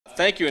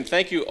Thank you, and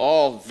thank you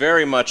all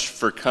very much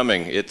for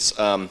coming. It's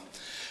a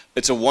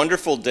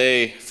wonderful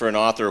day for an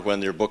author when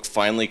their book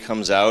finally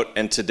comes out,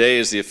 and today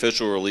is the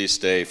official release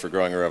day for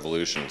Growing a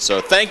Revolution. So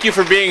thank you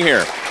for being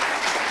here.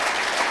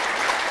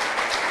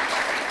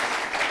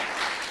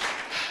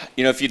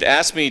 You know, if you'd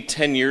asked me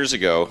 10 years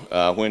ago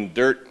when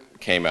Dirt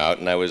came out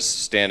and I was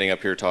standing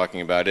up here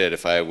talking about it,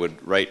 if I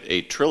would write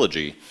a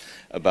trilogy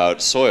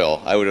about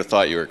soil, I would have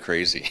thought you were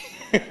crazy.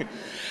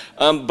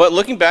 But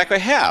looking back, I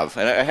have.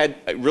 And I had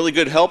really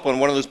good help on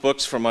one of those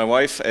books from my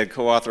wife, a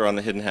co-author on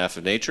The Hidden Half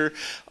of Nature.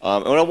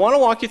 And what I want to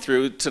walk you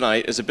through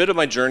tonight is a bit of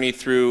my journey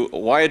through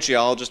why a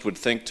geologist would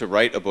think to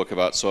write a book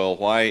about soil,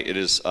 why it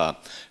is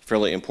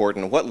fairly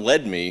important, and what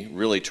led me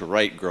really to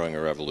write Growing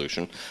a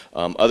Revolution,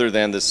 other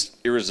than this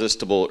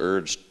irresistible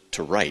urge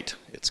to write.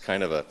 It's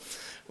kind of a,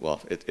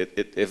 well,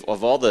 if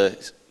of all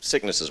the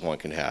sicknesses one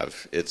can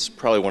have, it's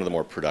probably one of the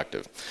more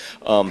productive.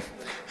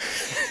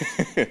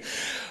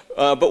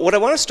 But what I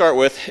want to start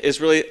with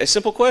is really a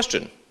simple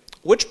question.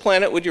 Which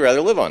planet would you rather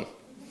live on?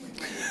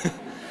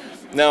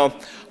 Now,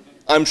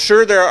 I'm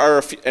sure there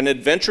are an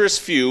adventurous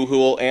few who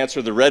will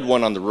answer the red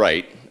one on the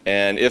right,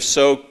 and if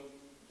so,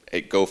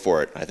 hey, go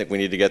for it. I think we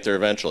need to get there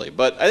eventually.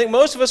 But I think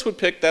most of us would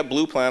pick that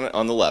blue planet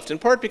on the left, in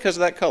part because of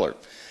that color.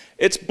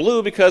 It's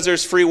blue because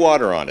there's free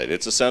water on it.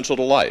 It's essential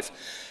to life.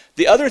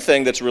 The other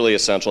thing that's really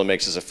essential and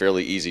makes this a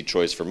fairly easy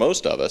choice for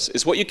most of us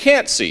is what you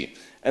can't see.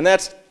 And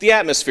that's the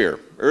atmosphere.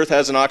 Earth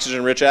has an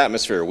oxygen-rich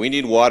atmosphere. We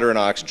need water and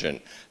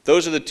oxygen.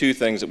 Those are the two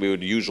things that we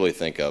would usually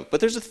think of. But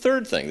there's a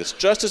third thing that's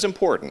just as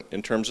important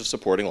in terms of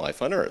supporting life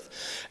on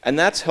Earth, and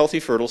that's healthy,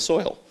 fertile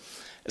soil.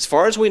 As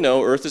far as we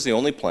know, Earth is the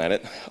only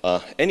planet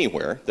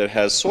anywhere that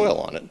has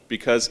soil on it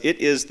because it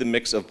is the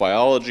mix of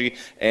biology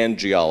and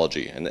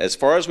geology. And as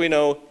far as we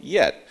know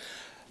yet,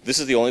 this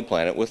is the only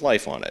planet with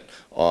life on it.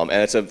 And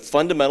it's a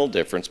fundamental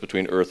difference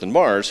between Earth and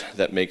Mars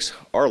that makes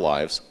our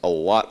lives a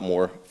lot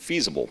more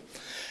feasible.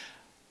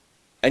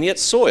 And yet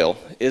soil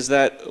is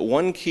that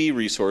one key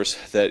resource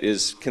that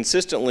is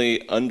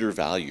consistently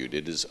undervalued.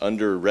 It is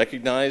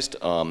under-recognized,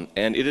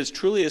 and it is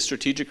truly a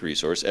strategic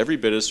resource, every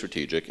bit as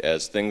strategic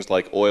as things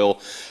like oil,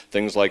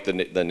 things like the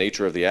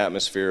nature of the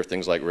atmosphere,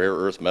 things like rare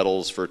earth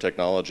metals for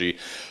technology.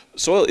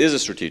 Soil is a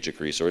strategic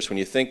resource when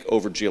you think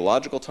over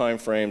geological time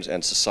frames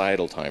and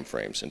societal time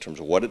frames in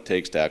terms of what it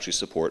takes to actually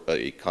support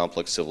a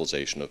complex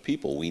civilization of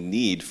people. We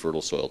need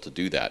fertile soil to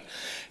do that.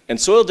 And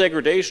soil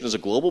degradation is a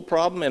global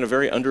problem and a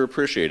very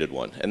underappreciated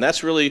one. And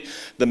that's really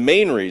the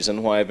main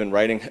reason why I've been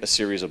writing a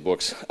series of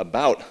books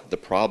about the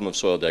problem of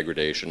soil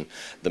degradation,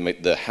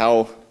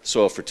 how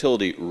soil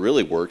fertility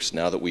really works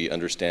now that we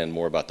understand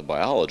more about the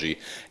biology,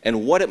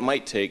 and what it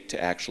might take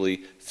to actually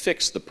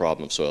fix the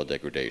problem of soil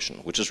degradation,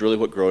 which is really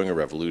what Growing a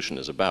Revolution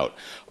is about.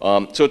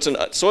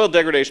 Soil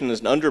degradation is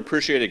an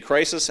underappreciated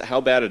crisis.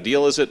 How bad a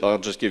deal is it? I'll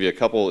just give you a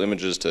couple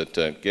images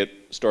to get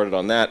started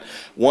on that.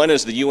 One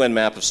is the UN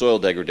map of soil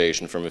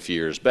degradation from a few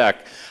years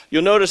back.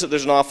 You'll notice that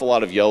there's an awful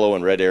lot of yellow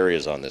and red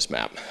areas on this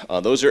map.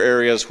 Those are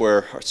areas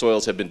where our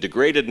soils have been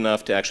degraded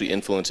enough to actually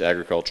influence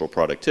agricultural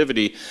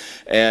productivity,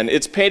 and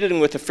it's painted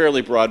with a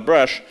fairly broad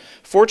brush.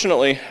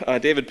 Fortunately,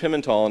 David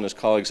Pimentel and his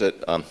colleagues at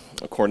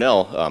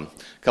Cornell a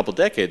couple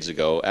decades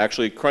ago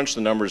actually crunched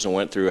the numbers and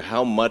went through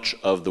how much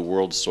of the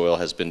world's soil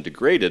has been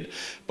degraded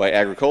by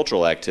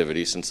agricultural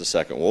activity since the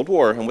Second World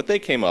War. And what they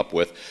came up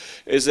with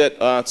is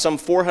that some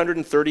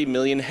 430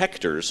 million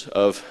hectares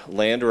of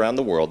land around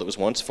the world that was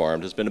once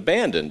farmed has been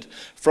abandoned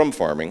from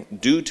farming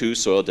due to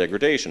soil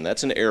degradation.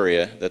 That's an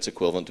area that's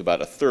equivalent to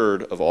about a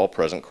third of all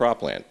present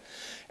cropland.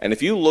 And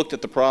if you looked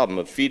at the problem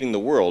of feeding the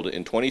world,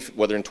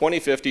 whether in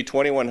 2050,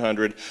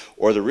 2100,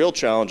 or the real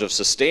challenge of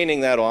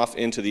sustaining that off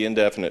into the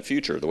indefinite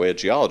future, the way a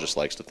geologist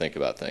likes to think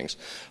about things,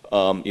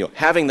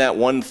 having that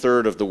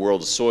 1/3 of the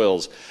world's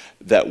soils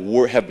that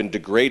have been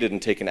degraded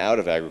and taken out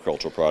of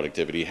agricultural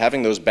productivity,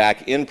 having those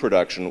back in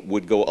production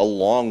would go a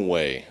long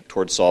way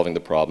towards solving the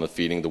problem of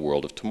feeding the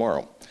world of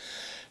tomorrow.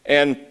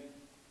 And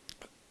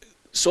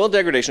soil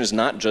degradation is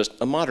not just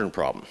a modern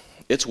problem.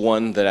 It's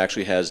one that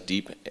actually has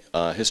deep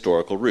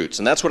historical roots.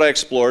 And that's what I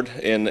explored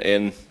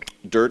in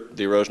Dirt,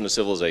 The Erosion of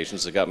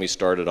Civilizations, that got me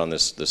started on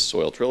this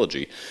soil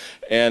trilogy.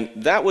 And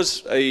that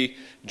was a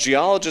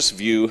geologist's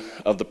view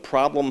of the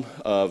problem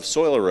of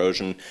soil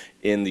erosion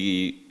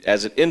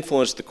as it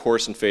influenced the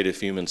course and fate of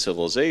human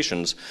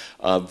civilizations,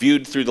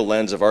 viewed through the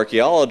lens of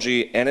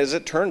archaeology. And as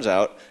it turns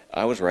out,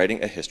 I was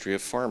writing a history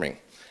of farming,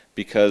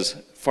 because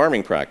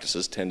farming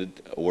practices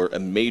were a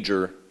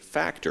major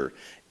factor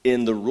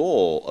in the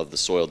role of the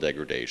soil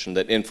degradation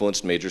that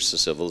influenced major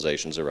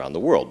civilizations around the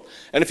world.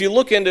 And if you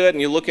look into it and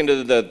you look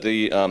into the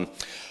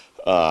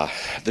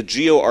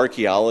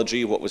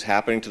geoarchaeology, what was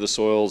happening to the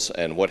soils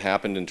and what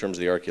happened in terms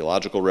of the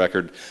archaeological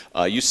record,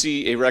 you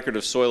see a record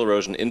of soil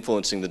erosion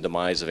influencing the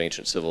demise of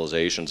ancient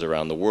civilizations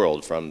around the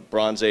world, from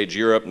Bronze Age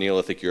Europe,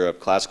 Neolithic Europe,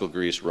 Classical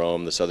Greece,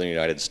 Rome, the southern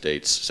United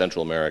States,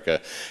 Central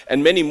America,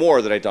 and many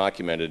more that I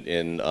documented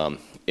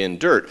in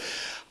Dirt.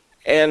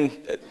 And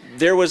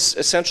there was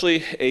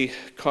essentially a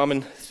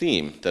common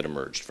theme that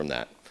emerged from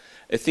that.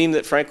 a theme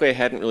that frankly I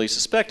hadn't really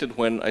suspected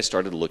when I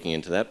started looking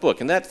into that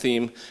book. And that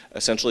theme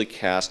essentially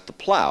cast the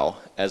plow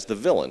as the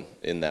villain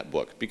in that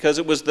book, because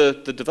it was the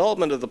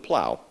development of the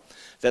plow,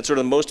 that sort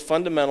of most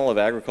fundamental of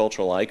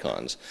agricultural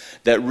icons,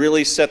 that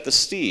really set the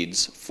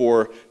seeds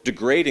for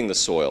degrading the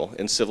soil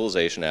in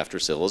civilization after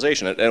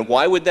civilization. And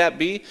why would that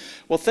be?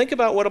 Well, think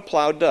about what a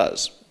plow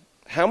does.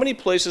 How many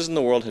places in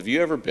the world have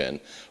you ever been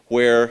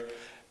where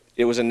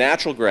it was a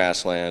natural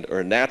grassland or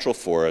a natural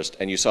forest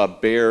and you saw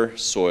bare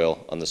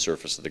soil on the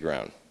surface of the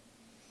ground?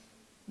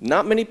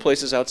 Not many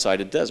places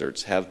outside of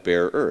deserts have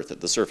bare earth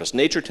at the surface.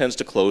 Nature tends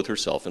to clothe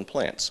herself in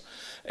plants.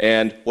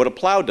 And what a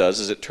plow does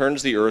is it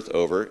turns the earth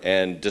over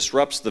and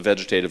disrupts the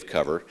vegetative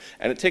cover,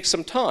 and it takes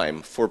some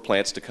time for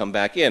plants to come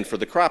back in, for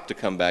the crop to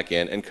come back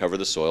in and cover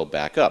the soil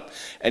back up.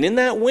 And in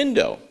that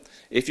window,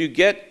 if you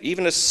get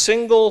even a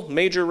single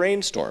major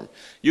rainstorm,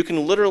 you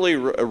can literally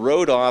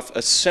erode off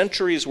a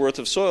century's worth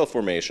of soil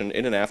formation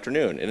in an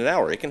afternoon, in an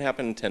hour. It can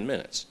happen in 10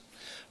 minutes.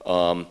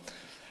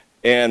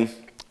 And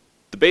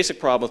the basic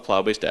problem with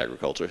plow-based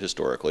agriculture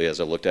historically,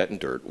 as I looked at in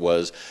dirt,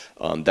 was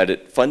that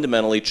it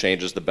fundamentally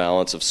changes the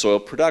balance of soil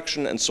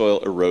production and soil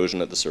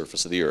erosion at the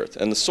surface of the earth.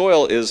 And the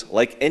soil is,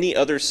 like any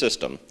other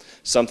system,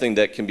 something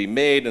that can be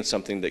made and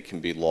something that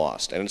can be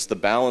lost. And it's the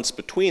balance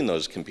between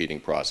those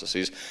competing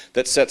processes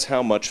that sets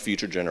how much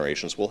future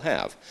generations will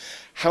have.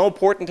 How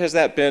important has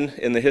that been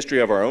in the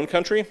history of our own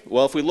country?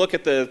 Well, if we look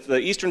at the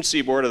eastern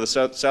seaboard of the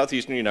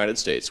southeastern United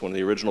States, one of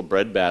the original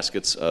bread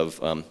baskets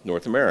of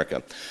North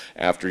America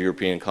after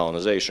European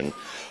colonization,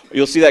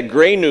 you'll see that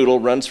gray noodle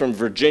runs from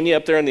Virginia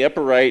up there in the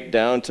upper right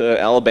down to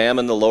Alabama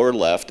in the lower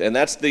left, and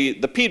that's the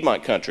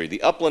Piedmont country,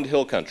 the upland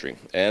hill country.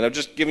 And I'm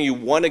just giving you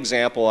one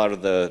example out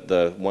of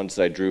the ones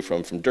that I drew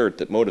from dirt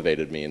that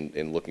motivated me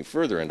in looking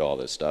further into all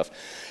this stuff.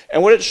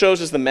 And what it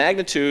shows is the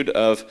magnitude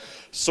of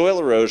soil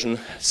erosion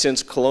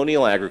since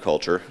colonial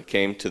agriculture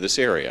came to this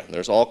area.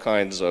 There's all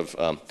kinds of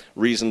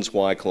reasons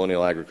why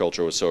colonial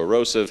agriculture was so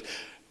erosive,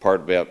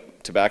 part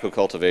about tobacco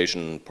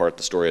cultivation, part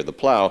the story of the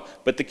plow.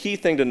 But the key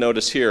thing to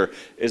notice here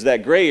is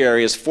that gray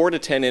area is 4 to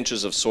 10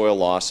 inches of soil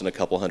loss in a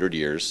couple hundred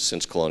years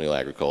since colonial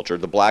agriculture.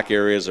 The black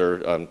areas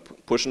are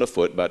pushing a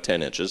foot, about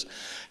 10 inches.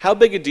 How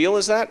big a deal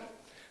is that?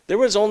 There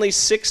was only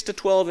 6 to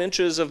 12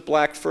 inches of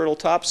black fertile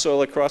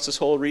topsoil across this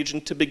whole region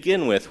to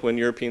begin with when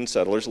European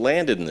settlers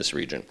landed in this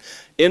region.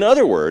 In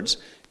other words,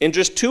 in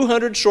just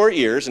 200 short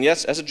years, and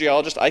yes, as a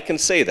geologist, I can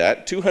say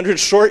that, 200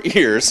 short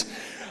years,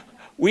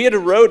 we had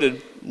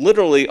eroded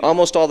literally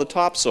almost all the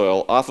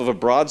topsoil off of a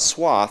broad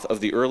swath of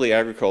the early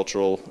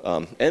agricultural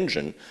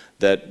engine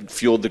that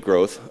fueled the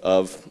growth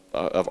of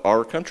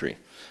our country.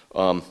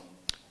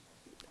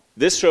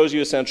 This shows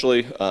you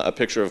essentially a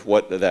picture of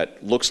what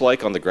that looks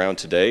like on the ground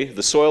today.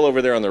 The soil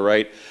over there on the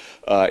right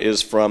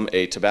is from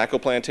a tobacco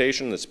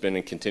plantation that's been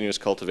in continuous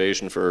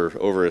cultivation for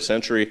over a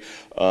century.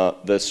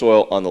 The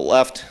soil on the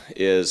left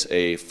is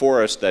a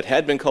forest that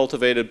had been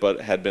cultivated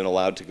but had been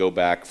allowed to go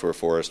back for a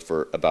forest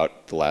for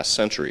about the last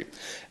century.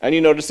 And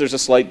you notice there's a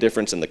slight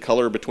difference in the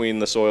color between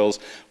the soils.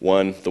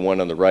 The one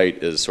on the right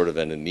is sort of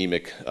an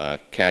anemic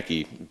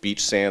khaki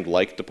beach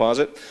sand-like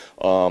deposit.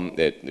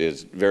 It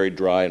is very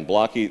dry and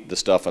blocky. The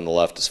stuff on the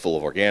left is full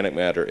of organic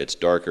matter. It's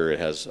darker. It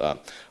has a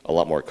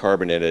lot more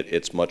carbon in it.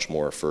 It's much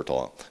more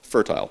fertile.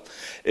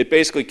 It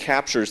basically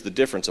captures the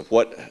difference of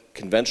what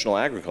conventional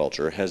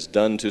agriculture has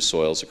done to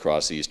soils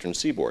across the eastern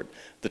seaboard.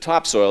 The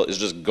topsoil is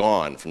just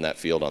gone from that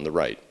field on the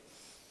right.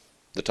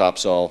 The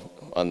topsoil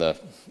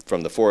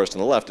from the forest on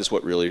the left is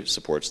what really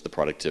supports the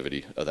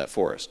productivity of that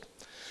forest.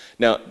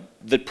 Now,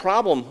 the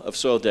problem of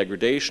soil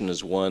degradation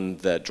is one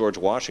that George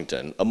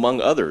Washington,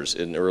 among others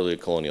in early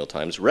colonial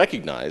times,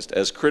 recognized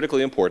as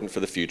critically important for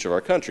the future of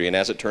our country, and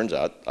as it turns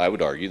out, I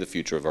would argue, the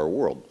future of our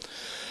world.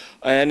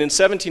 And in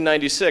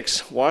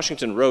 1796,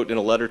 Washington wrote in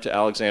a letter to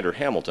Alexander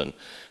Hamilton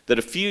that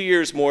a few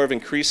years more of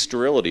increased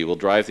sterility will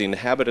drive the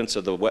inhabitants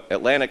of the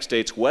Atlantic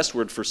states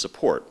westward for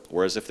support,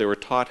 whereas if they were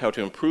taught how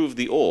to improve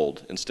the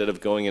old, instead of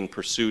going in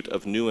pursuit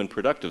of new and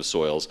productive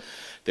soils,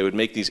 they would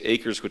make these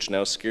acres, which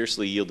now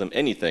scarcely yield them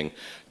anything,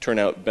 turn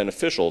out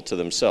beneficial to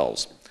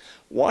themselves.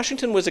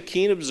 Washington was a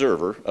keen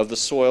observer of the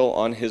soil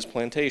on his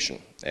plantation,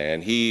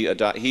 and he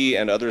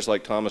and others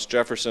like Thomas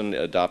Jefferson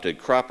adopted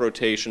crop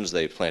rotations.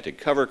 They planted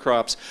cover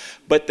crops,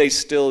 but they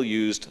still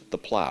used the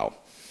plow.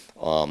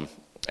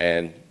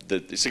 And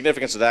the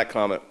significance of that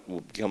comment will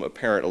become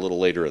apparent a little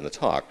later in the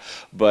talk.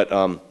 But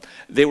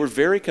they were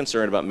very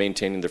concerned about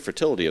maintaining the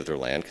fertility of their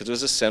land because it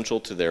was essential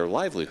to their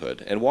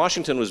livelihood. And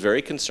Washington was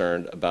very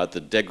concerned about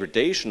the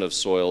degradation of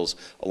soils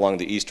along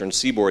the eastern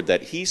seaboard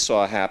that he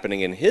saw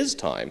happening in his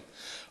time,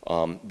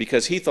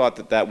 because he thought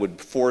that that would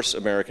force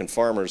American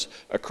farmers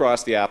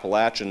across the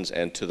Appalachians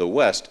and to the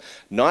west,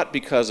 not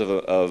because of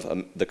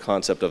the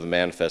concept of a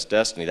manifest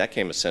destiny. That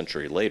came a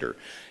century later.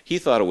 He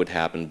thought it would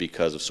happen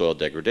because of soil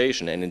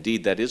degradation, and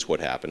indeed that is what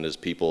happened as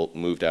people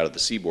moved out of the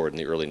seaboard in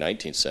the early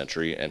 19th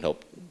century and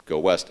helped go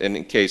west. And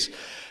in case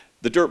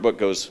The Dirt book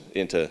goes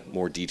into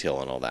more detail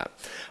on all that.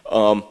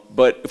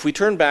 But if we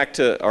turn back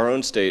to our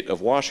own state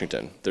of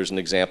Washington, there's an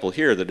example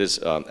here that is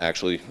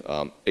actually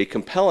a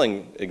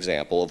compelling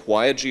example of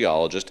why a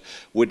geologist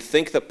would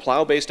think that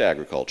plow-based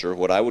agriculture,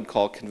 what I would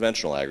call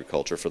conventional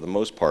agriculture for the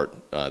most part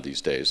these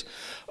days,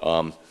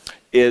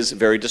 is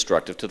very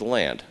destructive to the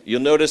land.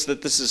 You'll notice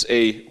that this is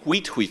a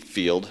wheat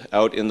field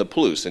out in the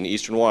Palouse in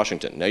eastern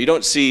Washington. Now you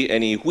don't see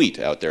any wheat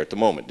out there at the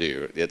moment, do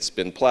you? It's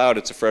been plowed,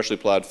 it's a freshly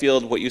plowed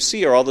field. What you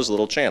see are all those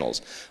little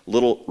channels,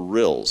 little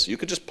rills. You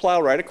could just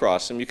plow right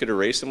across them, you could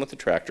erase them with the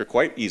tractor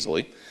quite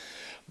easily,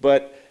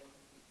 but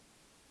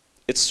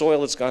it's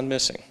soil that's gone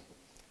missing.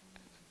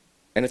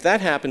 And if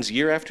that happens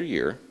year after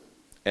year,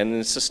 and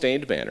in a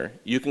sustained manner,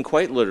 you can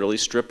quite literally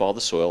strip all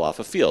the soil off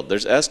a field.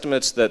 There's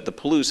estimates that the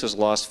Palouse has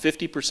lost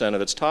 50%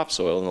 of its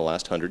topsoil in the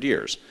last 100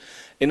 years.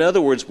 In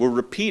other words, we're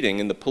repeating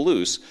in the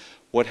Palouse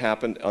what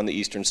happened on the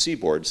eastern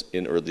seaboards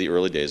in the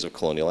early days of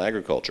colonial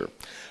agriculture.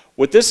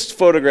 What this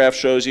photograph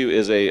shows you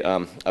is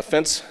a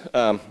fence.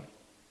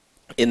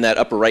 In that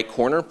upper right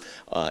corner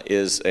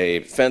is a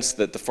fence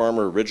that the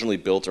farmer originally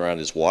built around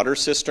his water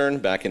cistern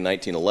back in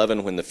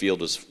 1911 when the field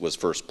was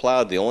first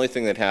plowed. The only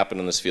thing that happened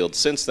in this field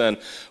since then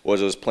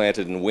was it was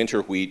planted in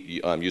winter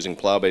wheat using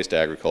plow-based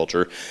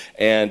agriculture.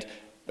 And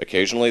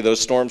occasionally those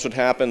storms would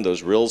happen,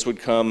 those rills would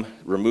come,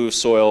 remove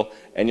soil,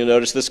 and you'll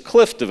notice this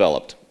cliff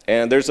developed.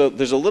 And there's a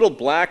little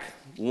black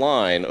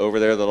line over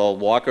there that I'll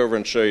walk over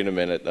and show you in a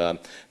minute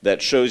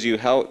that shows you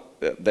how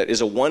that is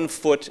a 1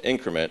 foot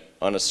increment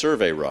on a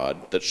survey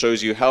rod that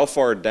shows you how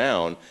far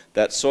down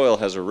that soil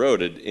has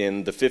eroded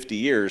in the 50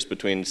 years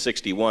between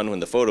 61 when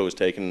the photo was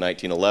taken and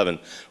 1911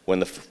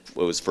 when it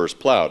was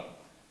first plowed.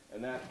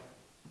 And that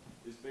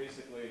is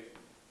basically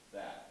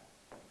that.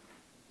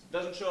 It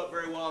doesn't show up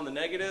very well on the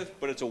negative,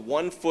 but it's a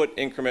 1 foot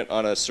increment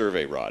on a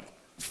survey rod.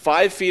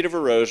 5 feet of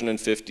erosion in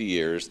 50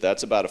 years,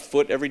 that's about a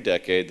foot every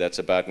decade, that's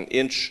about an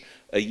inch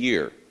a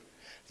year.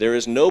 There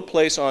is no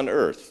place on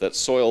earth that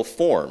soil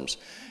forms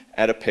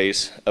at a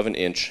pace of an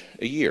inch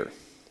a year,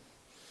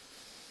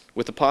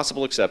 with the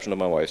possible exception of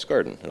my wife's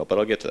garden, but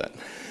I'll get to that.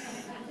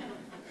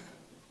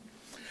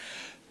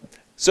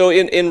 So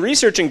in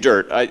researching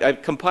dirt,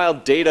 I've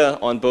compiled data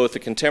on both the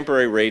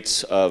contemporary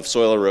rates of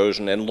soil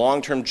erosion and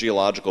long-term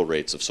geological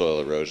rates of soil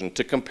erosion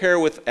to compare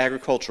with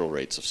agricultural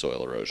rates of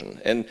soil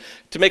erosion. And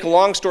to make a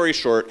long story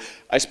short,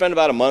 I spent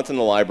about a month in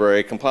the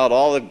library, compiled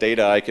all the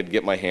data I could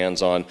get my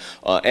hands on,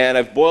 and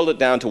I've boiled it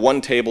down to one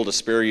table to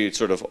spare you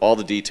sort of all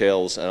the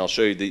details, and I'll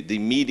show you the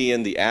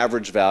median, the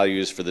average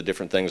values for the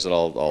different things that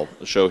I'll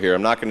show here.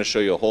 I'm not going to show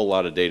you a whole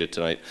lot of data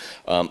tonight,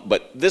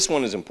 but this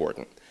one is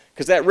important,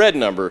 because that red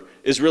number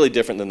is really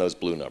different than those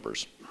blue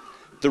numbers.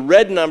 The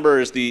red number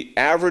is the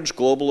average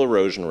global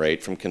erosion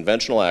rate from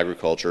conventional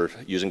agriculture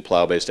using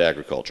plow-based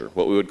agriculture,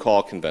 what we would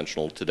call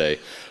conventional today.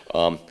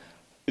 The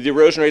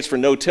erosion rates for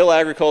no-till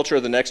agriculture,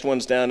 the next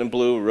one's down in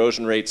blue,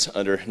 erosion rates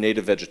under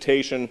native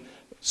vegetation,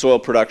 soil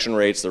production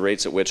rates, the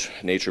rates at which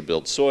nature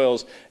builds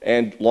soils,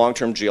 and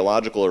long-term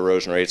geological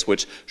erosion rates,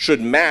 which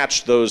should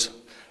match those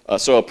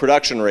soil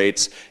production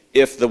rates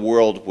if the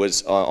world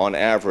was, on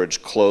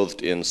average,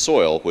 clothed in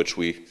soil, which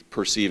we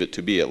perceive it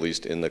to be, at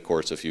least in the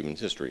course of human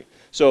history.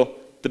 So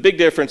the big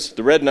difference,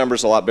 the red number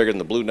is a lot bigger than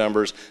the blue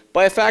numbers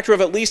by a factor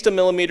of at least 1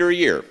 millimeter a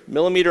year. 1.5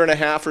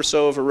 millimeters or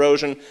so of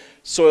erosion.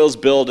 Soils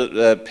build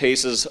at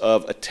paces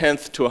of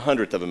 1/10 to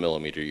 100th of a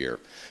millimeter a year.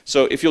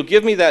 So if you'll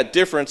give me that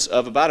difference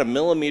of about 1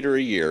 millimeter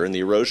a year in the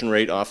erosion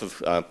rate off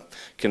of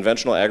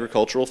conventional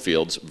agricultural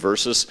fields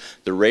versus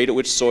the rate at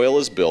which soil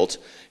is built,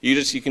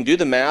 you can do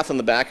the math on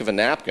the back of a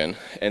napkin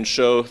and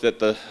show that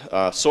the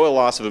soil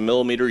loss of 1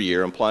 millimeter a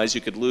year implies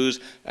you could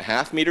lose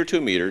 1/2 meter to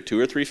a meter, 2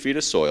 or 3 feet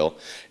of soil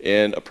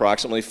in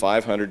approximately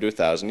 500 to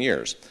 1,000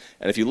 years.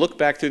 And if you look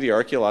back through the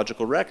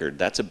archaeological record,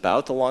 that's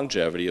about the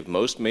longevity of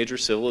most major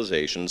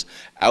civilizations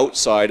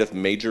outside of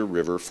major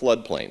river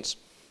floodplains.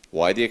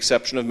 Why the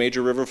exception of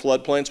major river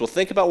floodplains? Well,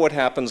 think about what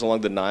happens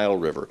along the Nile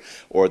River,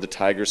 or the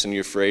Tigris and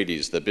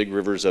Euphrates, the big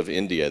rivers of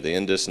India, the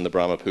Indus and the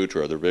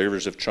Brahmaputra, or the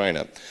rivers of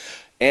China.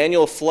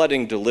 Annual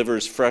flooding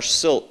delivers fresh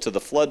silt to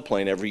the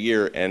floodplain every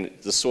year, and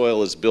the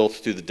soil is built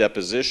through the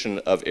deposition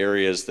of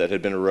areas that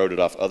had been eroded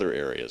off other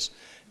areas.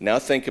 Now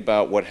think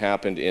about what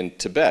happened in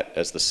Tibet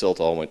as the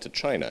silt all went to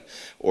China,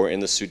 or in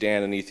the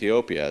Sudan and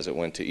Ethiopia as it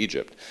went to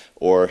Egypt,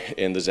 or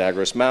in the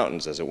Zagros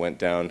Mountains as it went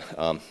down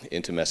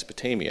into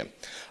Mesopotamia.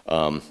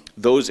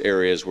 Those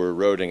areas were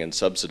eroding and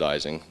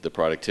subsidizing the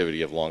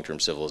productivity of long-term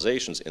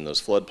civilizations in those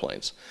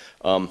floodplains.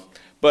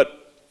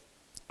 But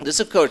this,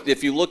 of course,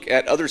 if you look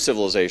at other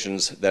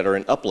civilizations that are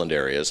in upland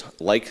areas,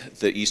 like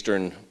the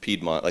eastern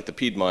Piedmont, like the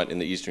Piedmont in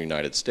the eastern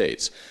United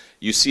States,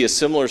 you see a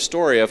similar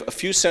story of a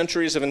few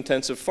centuries of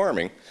intensive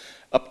farming,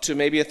 up to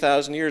maybe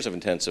 1,000 years of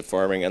intensive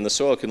farming, and the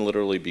soil can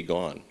literally be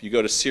gone. You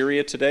go to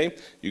Syria today,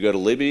 you go to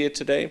Libya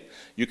today,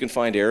 you can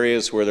find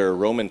areas where there are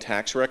Roman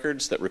tax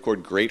records that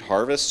record great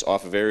harvests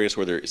off of areas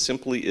where there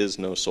simply is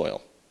no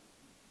soil.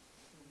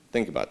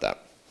 Think about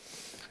that.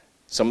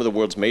 Some of the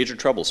world's major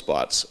trouble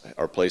spots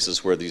are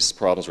places where these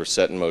problems were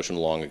set in motion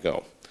long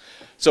ago.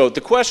 So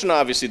the question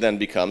obviously then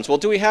becomes, well,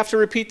 do we have to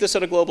repeat this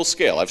at a global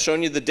scale? I've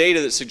shown you the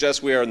data that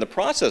suggests we are in the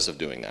process of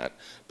doing that,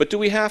 but do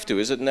we have to?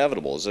 Is it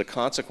inevitable? Is it a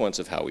consequence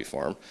of how we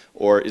farm,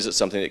 or is it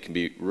something that can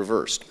be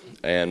reversed?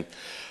 And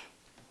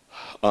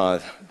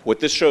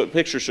what this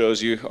picture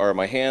shows you are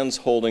my hands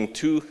holding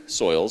two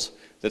soils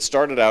that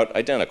started out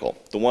identical.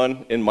 The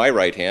one in my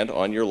right hand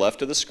on your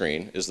left of the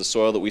screen is the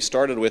soil that we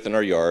started with in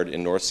our yard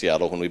in North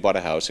Seattle when we bought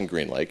a house in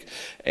Green Lake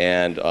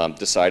and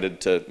decided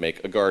to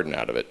make a garden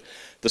out of it.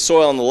 The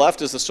soil on the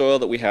left is the soil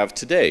that we have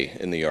today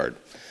in the yard.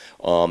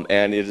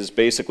 And it has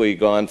basically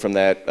gone from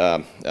that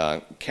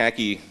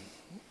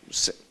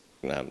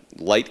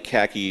light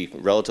khaki,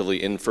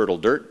 relatively infertile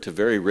dirt to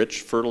very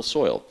rich, fertile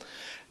soil.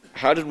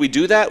 How did we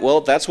do that?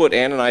 Well, that's what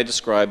Ann and I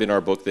describe in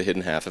our book, The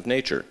Hidden Half of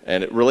Nature.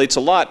 And it relates a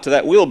lot to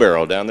that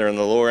wheelbarrow down there in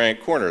the lower right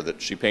corner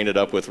that she painted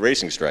up with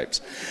racing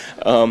stripes.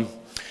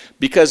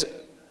 Because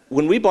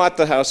when we bought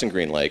the house in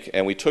Green Lake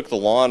and we took the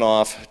lawn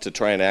off to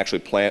try and actually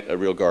plant a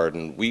real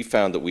garden, we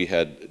found that we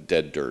had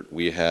dead dirt.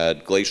 We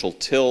had glacial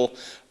till,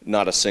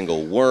 not a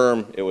single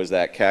worm. It was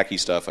that khaki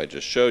stuff I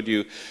just showed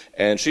you.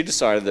 And she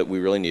decided that we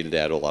really needed to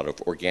add a lot of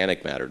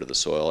organic matter to the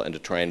soil and to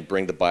try and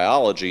bring the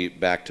biology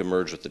back to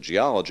merge with the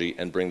geology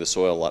and bring the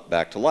soil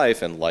back to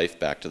life and life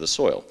back to the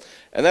soil.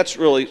 And that's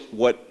really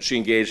what she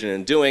engaged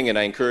in doing, and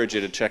I encourage you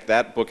to check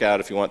that book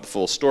out if you want the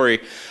full story.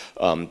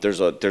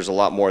 There's a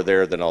lot more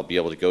there than I'll be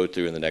able to go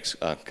through in the next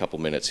couple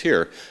minutes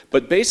here.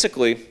 But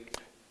basically,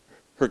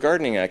 her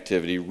gardening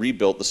activity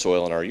rebuilt the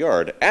soil in our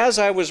yard. As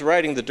I was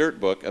writing the dirt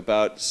book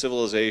about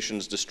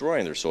civilizations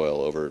destroying their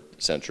soil over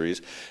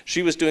centuries,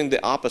 she was doing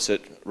the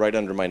opposite right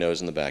under my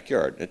nose in the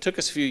backyard. It took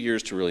us a few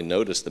years to really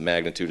notice the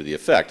magnitude of the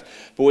effect.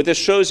 But what this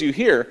shows you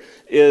here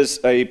is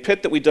a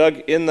pit that we dug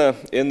in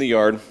the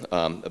yard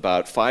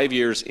about 5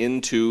 years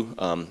into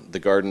the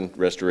garden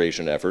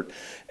restoration effort.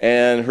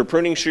 And her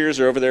pruning shears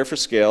are over there for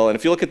scale. And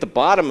if you look at the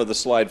bottom of the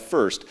slide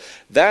first,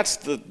 that's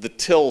the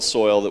till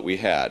soil that we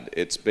had.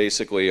 It's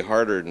basically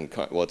harder than,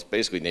 well, it's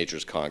basically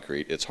nature's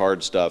concrete. It's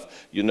hard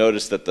stuff. You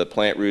notice that the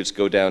plant roots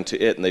go down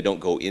to it and they don't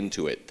go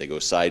into it. They go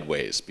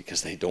sideways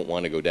because they don't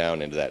want to go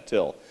down into that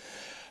till.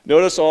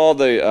 Notice all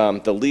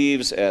the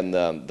leaves and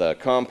the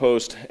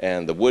compost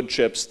and the wood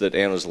chips that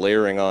Ann was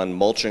layering on,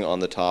 mulching on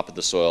the top of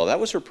the soil. That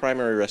was her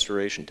primary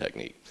restoration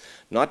technique.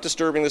 Not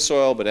disturbing the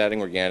soil, but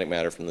adding organic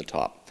matter from the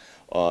top.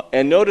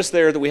 And notice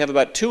there that we have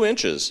about 2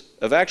 inches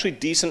of actually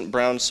decent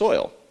brown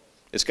soil.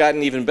 It's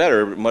gotten even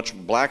better, much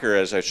blacker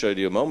as I showed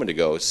you a moment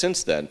ago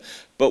since then.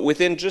 But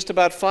within just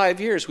about 5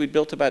 years, we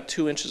built about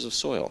 2 inches of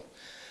soil.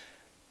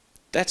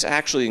 That's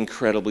actually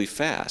incredibly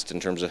fast in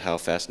terms of how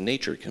fast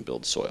nature can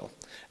build soil.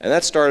 And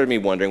that started me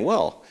wondering,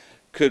 well,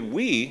 could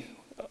we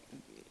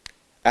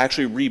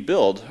actually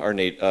rebuild our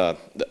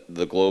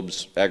the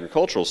globe's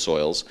agricultural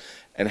soils,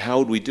 and how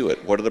would we do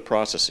it? What are the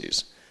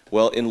processes?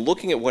 Well, in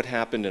looking at what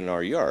happened in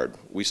our yard,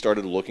 we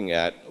started looking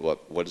at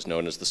what is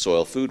known as the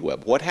soil food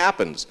web. What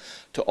happens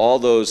to all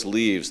those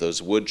leaves,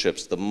 those wood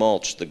chips, the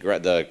mulch, the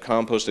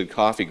composted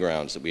coffee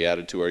grounds that we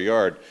added to our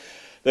yard?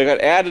 They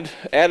got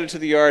added to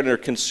the yard and are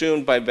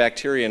consumed by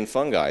bacteria and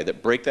fungi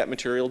that break that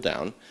material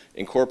down,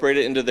 incorporate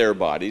it into their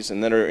bodies,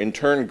 and then are in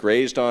turn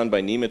grazed on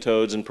by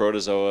nematodes and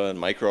protozoa and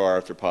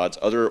microarthropods,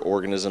 other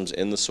organisms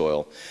in the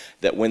soil,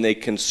 that when they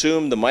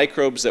consume the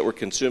microbes that were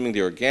consuming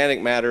the organic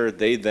matter,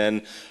 they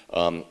then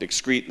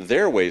excrete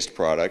their waste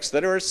products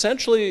that are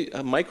essentially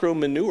micro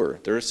manure.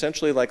 They're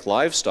essentially like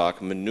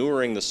livestock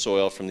manuring the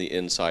soil from the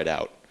inside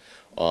out.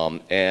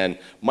 And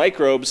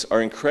microbes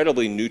are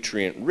incredibly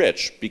nutrient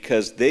rich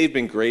because they've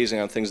been grazing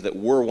on things that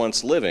were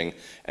once living,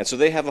 and so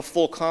they have a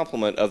full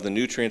complement of the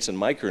nutrients and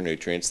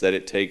micronutrients that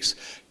it takes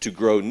to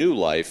grow new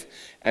life.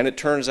 And it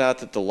turns out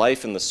that the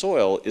life in the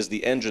soil is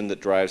the engine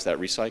that drives that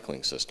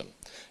recycling system.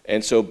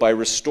 And so by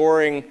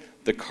restoring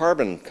the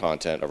carbon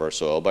content of our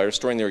soil, by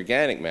restoring the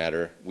organic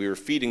matter, we were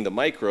feeding the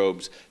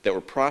microbes that were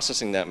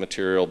processing that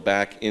material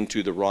back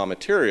into the raw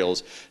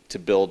materials to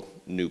build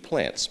new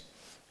plants.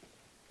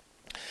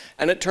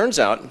 And it turns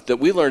out that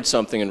we learned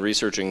something in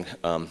researching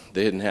the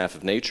hidden half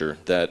of nature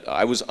that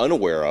I was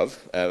unaware of.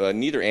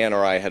 Neither Ann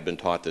or I had been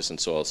taught this in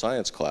soil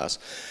science class.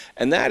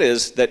 And that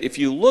is that if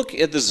you look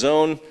at the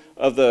zone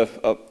of the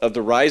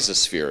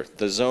rhizosphere,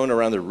 the zone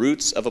around the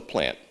roots of a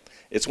plant,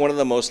 it's one of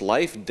the most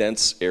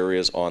life-dense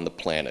areas on the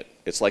planet.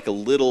 It's like a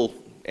little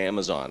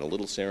Amazon, a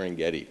little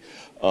Serengeti.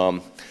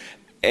 But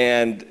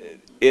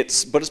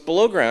it's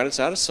below ground, it's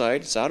out of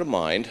sight, it's out of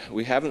mind.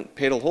 We haven't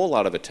paid a whole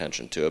lot of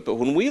attention to it. But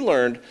when we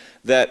learned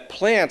that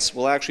plants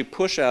will actually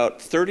push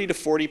out 30 to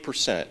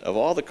 40% of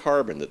all the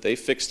carbon that they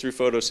fix through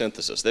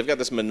photosynthesis. They've got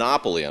this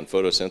monopoly on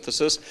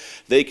photosynthesis.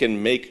 They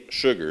can make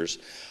sugars.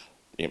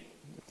 They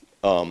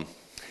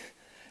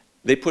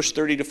push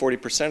 30 to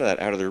 40% of that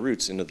out of their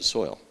roots into the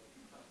soil.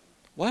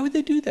 Why would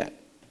they do that?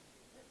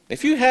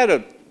 If you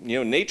had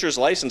nature's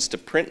license to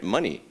print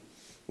money,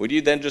 would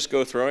you then just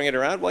go throwing it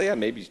around? Well, yeah,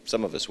 maybe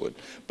some of us would.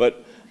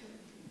 But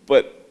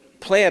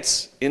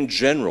plants in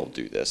general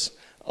do this.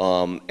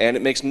 And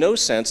it makes no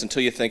sense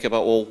until you think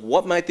about, well,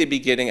 what might they be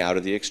getting out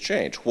of the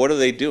exchange? What are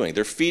they doing?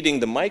 They're feeding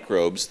the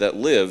microbes that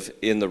live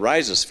in the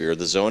rhizosphere,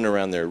 the zone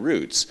around their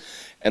roots.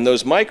 And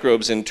those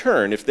microbes, in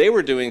turn, if they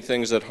were doing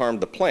things that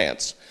harmed the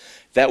plants,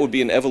 that would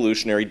be an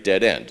evolutionary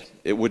dead end.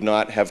 It would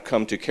not have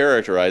come to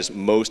characterize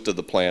most of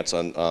the plants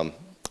on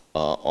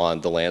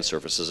the land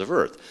surfaces of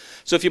Earth.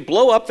 So if you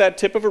blow up that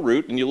tip of a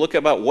root and you look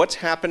about what's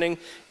happening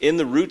in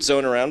the root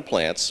zone around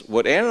plants,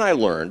 what Ann and I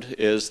learned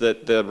is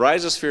that the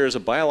rhizosphere is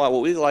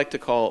what we like to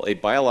call a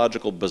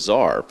biological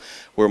bazaar,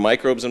 where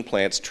microbes and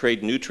plants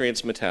trade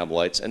nutrients,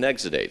 metabolites, and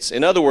exudates.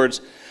 In other words,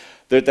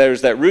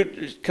 there's that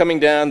root coming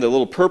down, the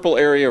little purple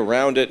area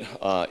around it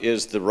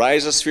is the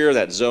rhizosphere,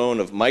 that zone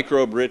of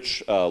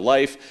microbe-rich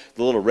life.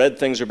 The little red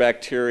things are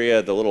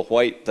bacteria, the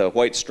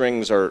white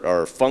strings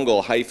are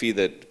fungal hyphae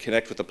that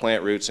connect with the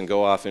plant roots and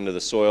go off into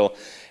the soil.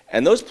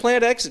 And those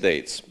plant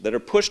exudates that are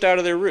pushed out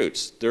of their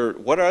roots,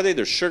 what are they?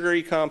 They're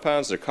sugary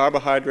compounds, they're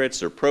carbohydrates,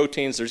 they're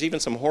proteins, there's even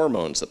some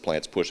hormones that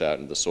plants push out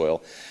into the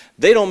soil.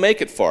 They don't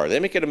make it far. They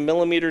make it a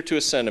millimeter to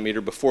a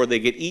centimeter before they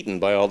get eaten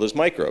by all those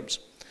microbes.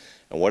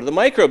 And what do the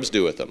microbes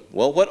do with them?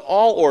 Well, what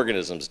all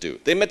organisms do.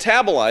 They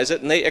metabolize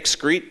it and they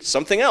excrete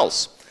something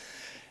else.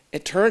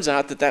 It turns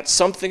out that that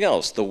something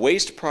else, the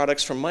waste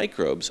products from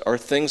microbes, are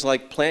things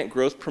like plant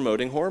growth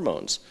promoting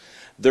hormones.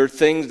 They're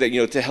things that,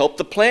 to help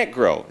the plant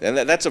grow. And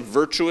that's a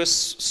virtuous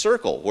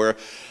circle where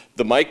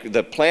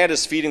the plant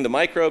is feeding the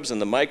microbes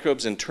and the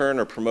microbes in turn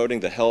are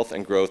promoting the health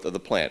and growth of the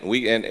plant.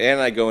 Ann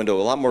and I go into a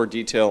lot more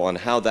detail on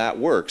how that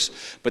works,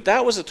 but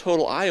that was a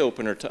total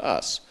eye-opener to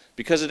us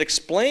because it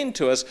explained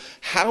to us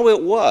how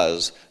it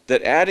was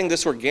that adding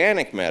this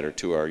organic matter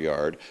to our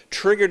yard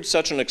triggered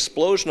such an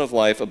explosion of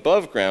life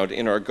above ground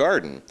in our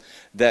garden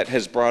that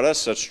has brought us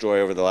such joy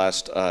over the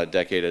last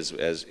decade as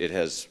it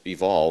has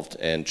evolved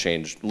and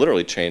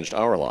literally changed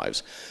our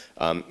lives.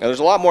 And there's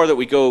a lot more that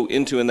we go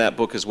into in that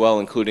book as well,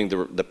 including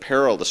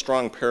the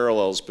strong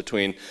parallels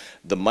between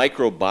the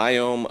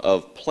microbiome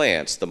of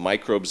plants, the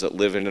microbes that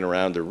live in and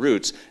around their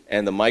roots,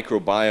 and the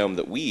microbiome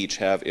that we each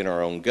have in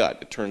our own gut.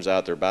 It turns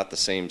out they're about the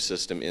same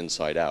system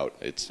inside out.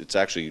 It's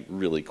actually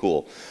really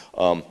cool.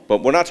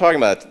 But we're not talking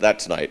about that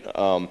tonight.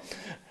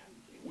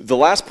 The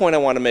last point I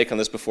want to make on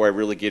this before I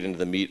really get into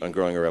the meat on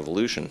growing a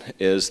revolution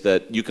is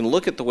that you can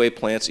look at the way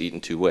plants eat in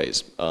two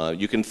ways.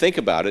 You can think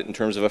about it in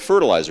terms of a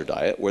fertilizer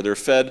diet where they're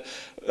fed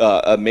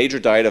a major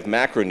diet of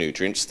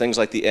macronutrients, things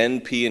like the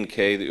N, P, and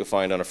K that you'll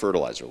find on a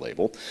fertilizer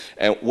label.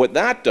 And what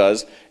that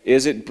does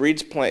is it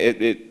breeds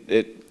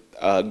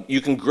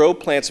you can grow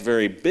plants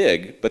very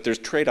big, but there's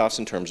trade-offs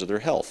in terms of their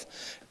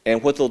health.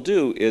 And what they'll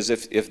do is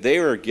if they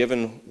are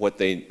given what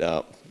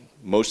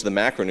most of the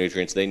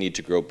macronutrients they need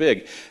to grow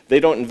big, they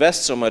don't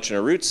invest so much in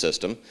a root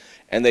system,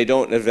 and they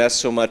don't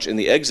invest so much in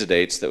the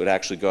exudates that would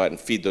actually go out and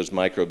feed those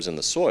microbes in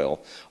the soil.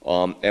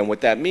 And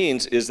what that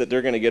means is that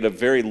they're going to get a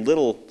very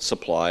little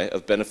supply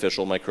of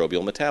beneficial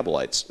microbial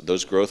metabolites,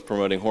 those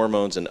growth-promoting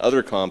hormones and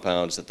other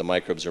compounds that the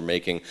microbes are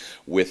making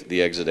with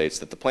the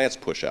exudates that the plants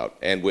push out,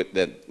 and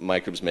that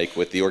microbes make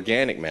with the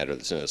organic matter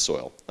that's in the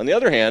soil. On the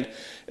other hand,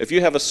 if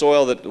you have a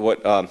soil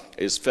that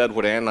is fed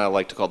what Ann and I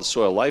like to call the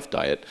soil life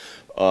diet,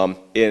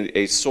 in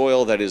a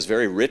soil that is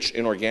very rich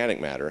in organic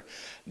matter,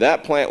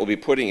 that plant will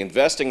be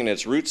investing in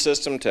its root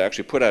system to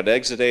actually put out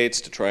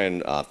exudates to try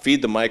and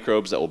feed the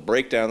microbes that will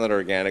break down that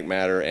organic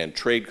matter and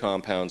trade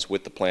compounds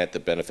with the plant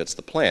that benefits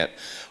the plant.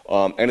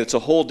 And it's a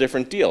whole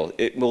different deal.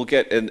 It will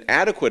get an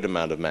adequate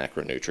amount of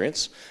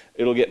macronutrients.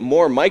 It'll get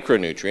more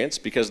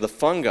micronutrients because the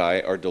fungi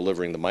are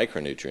delivering the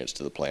micronutrients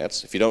to the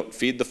plants. If you don't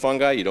feed the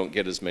fungi, you don't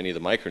get as many of the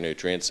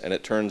micronutrients. And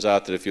it turns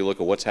out that if you look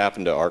at what's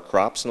happened to our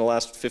crops in the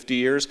last 50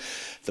 years,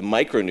 the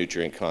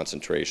micronutrient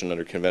concentration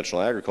under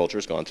conventional agriculture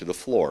has gone through the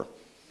floor.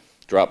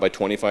 Dropped by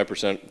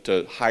 25%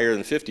 to higher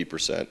than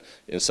 50%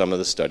 in some of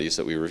the studies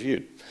that we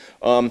reviewed.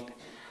 And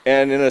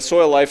in a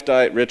soil life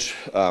diet rich,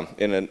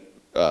 in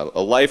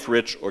a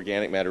life-rich,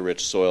 organic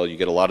matter-rich soil, you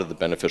get a lot of the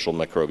beneficial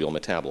microbial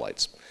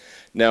metabolites.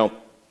 Now,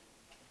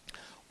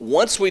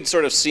 once we'd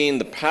sort of seen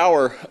the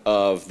power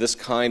of this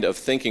kind of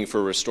thinking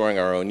for restoring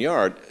our own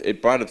yard,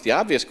 it brought up the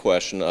obvious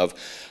question of,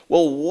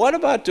 well, what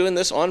about doing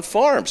this on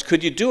farms?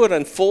 Could you do it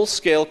on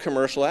full-scale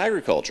commercial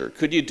agriculture?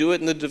 Could you do it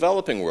in the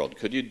developing world?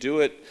 Could you do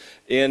it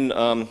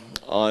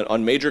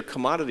on major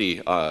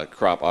commodity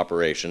crop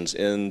operations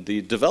in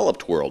the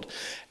developed world?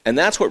 And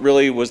that's what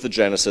really was the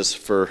genesis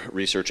for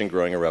researching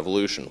Growing a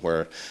Revolution,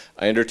 where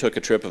I undertook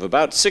a trip of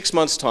about 6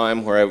 months'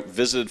 time where I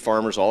visited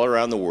farmers all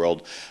around the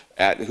world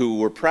who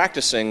were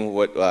practicing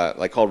what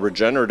I call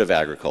regenerative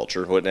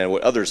agriculture, and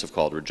what others have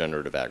called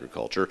regenerative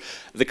agriculture,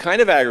 the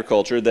kind of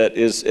agriculture that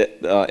is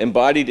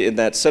embodied in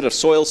that set of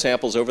soil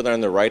samples over there on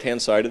the right-hand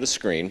side of the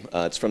screen.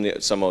 It's from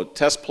some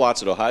test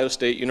plots at Ohio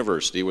State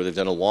University, where they've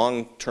done a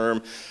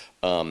long-term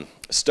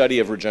study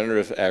of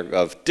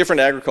different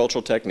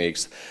agricultural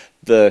techniques.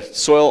 The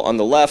soil on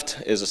the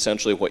left is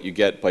essentially what you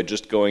get by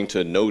just going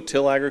to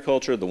no-till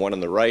agriculture. The one on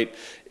the right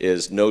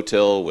is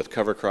no-till with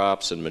cover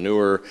crops and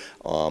manure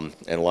and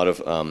a lot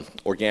of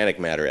organic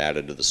matter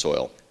added to the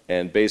soil.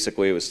 And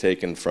basically it was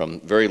taken from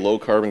very low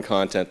carbon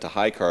content to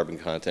high carbon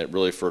content,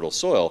 really fertile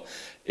soil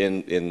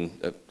in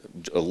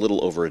a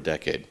little over a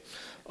decade.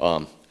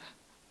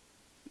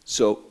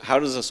 So how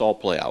does this all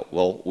play out?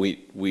 Well,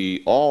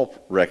 we all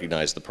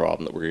recognize the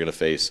problem that we're going to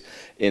face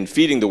in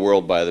feeding the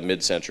world by the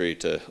mid-century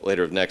to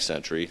later of next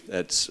century.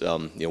 That's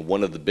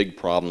one of the big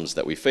problems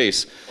that we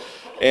face.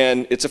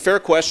 And it's a fair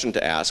question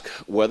to ask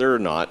whether or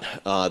not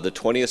the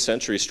 20th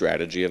century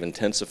strategy of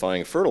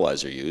intensifying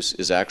fertilizer use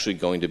is actually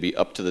going to be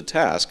up to the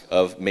task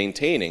of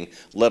maintaining,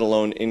 let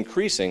alone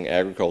increasing,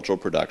 agricultural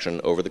production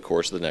over the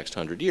course of the next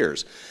 100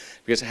 years.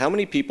 Because how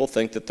many people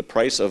think that the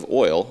price of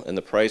oil and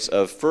the price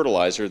of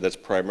fertilizer that's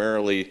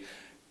primarily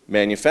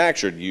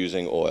manufactured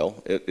using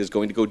oil is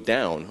going to go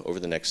down over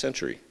the next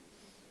century?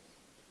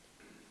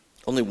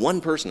 Only one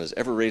person has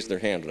ever raised their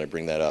hand when I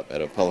bring that up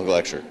at a public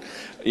lecture.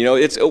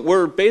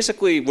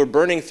 We're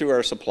burning through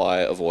our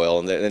supply of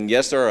oil, and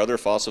yes, there are other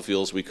fossil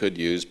fuels we could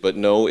use, but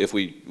no, if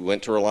we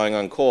went to relying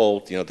on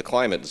coal, the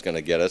climate is going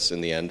to get us in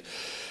the end.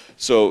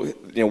 So,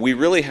 we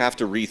really have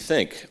to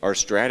rethink our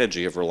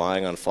strategy of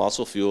relying on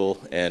fossil fuel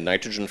and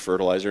nitrogen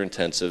fertilizer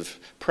intensive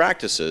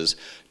practices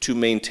to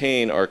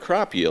maintain our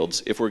crop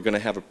yields if we're going to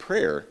have a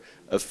prayer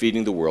of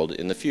feeding the world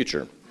in the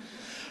future.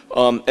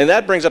 And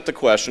that brings up the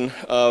question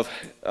of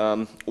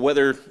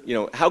whether,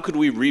 how could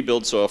we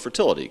rebuild soil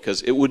fertility?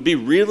 Because it would be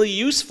really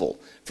useful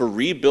for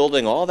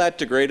rebuilding all that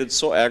degraded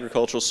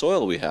agricultural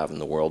soil we have in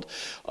the world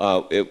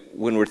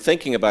when we're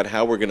thinking about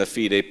how we're going to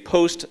feed a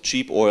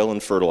post-cheap oil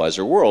and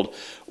fertilizer world,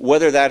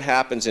 whether that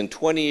happens in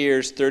 20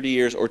 years, 30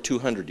 years, or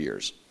 200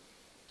 years.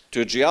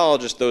 To a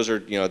geologist, those are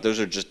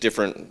just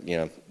different,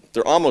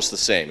 they're almost the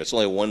same. It's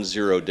only 1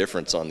 0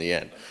 difference on the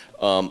end.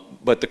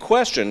 But the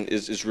question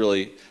is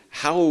really,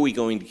 how are we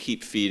going to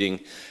keep feeding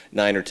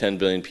 9 or 10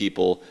 billion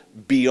people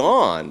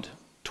beyond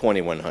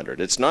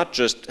 2100? It's not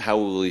just how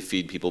will we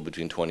feed people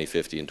between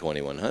 2050 and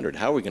 2100.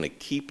 How are we going to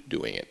keep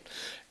doing it?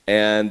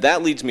 And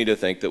that leads me to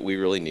think that we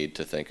really need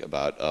to think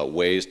about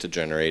ways to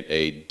generate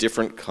a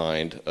different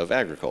kind of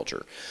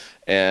agriculture.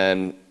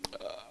 And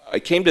I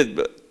came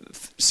to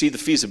see the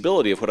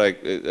feasibility of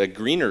a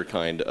greener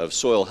kind of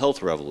soil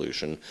health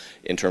revolution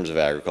in terms of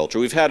agriculture.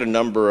 We've had a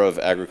number of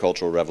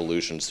agricultural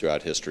revolutions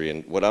throughout history,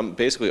 and what I'm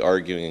basically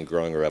arguing in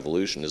Growing a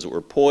Revolution is that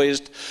we're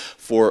poised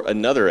for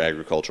another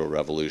agricultural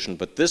revolution,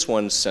 but this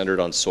one's centered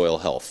on soil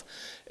health,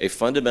 a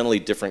fundamentally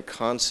different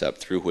concept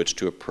through which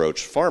to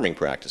approach farming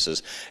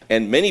practices.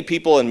 And many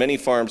people and many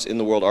farms in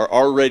the world are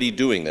already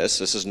doing this.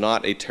 This is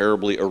not a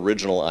terribly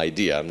original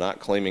idea. I'm not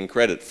claiming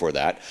credit for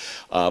that.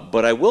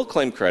 But I will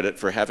claim credit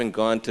for having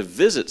gone to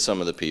visit some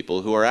of the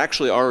people who are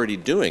actually already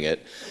doing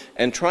it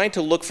and trying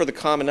to look for the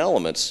common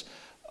elements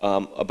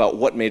about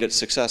what made it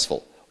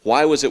successful.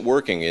 Why was it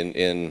working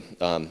in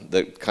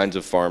the kinds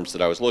of farms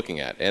that I was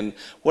looking at? And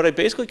what I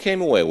basically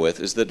came away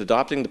with is that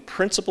adopting the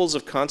principles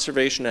of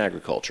conservation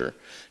agriculture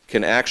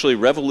can actually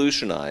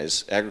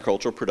revolutionize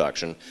agricultural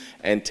production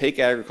and take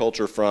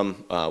agriculture from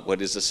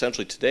what is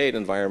essentially today an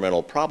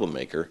environmental problem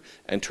maker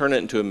and turn it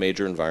into a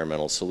major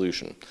environmental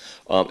solution.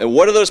 And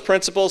what are those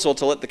principles? Well,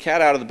 to let the cat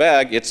out of the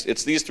bag,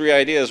 it's these three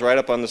ideas right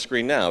up on the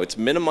screen now. It's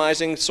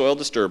minimizing soil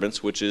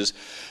disturbance, which is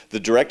the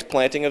direct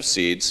planting of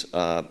seeds,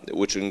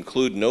 which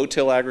include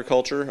no-till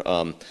agriculture.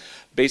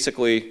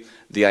 Basically,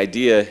 the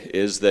idea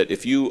is that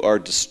if you are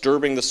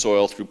disturbing the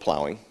soil through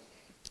plowing,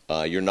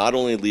 you're not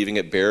only leaving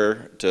it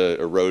bare to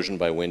erosion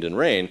by wind and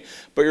rain,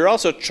 but you're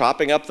also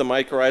chopping up the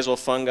mycorrhizal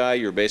fungi,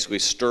 you're basically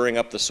stirring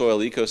up the soil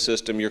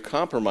ecosystem, you're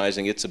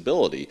compromising its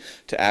ability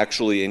to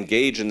actually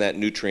engage in that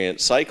nutrient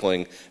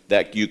cycling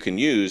that you can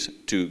use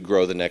to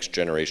grow the next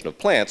generation of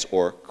plants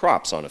or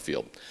crops on a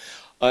field.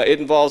 It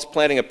involves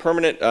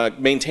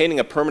maintaining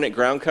a permanent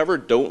ground cover.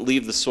 Don't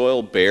leave the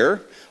soil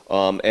bare.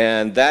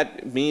 And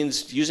that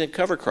means using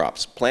cover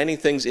crops, planting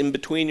things in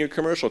between your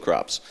commercial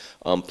crops,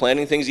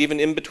 planting things even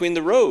in between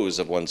the rows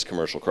of one's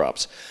commercial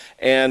crops,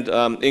 and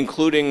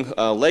including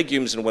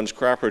legumes in one's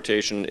crop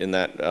rotation in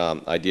that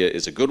idea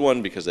is a good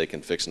one because they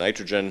can fix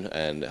nitrogen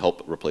and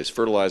help replace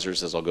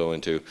fertilizers, as I'll go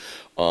into,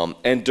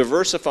 and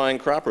diversifying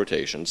crop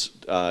rotations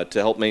to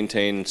help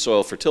maintain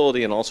soil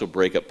fertility and also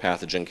break up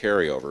pathogen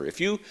carryover. If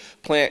you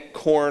plant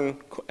corn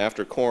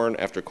after corn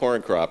after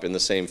corn crop in the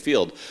same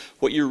field,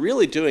 what you're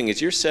really doing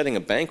is you're setting a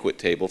banquet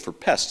table for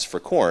pests for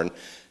corn,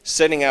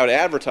 setting out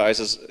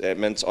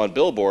advertisements on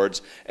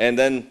billboards, and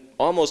then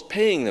almost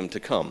paying them to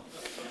come.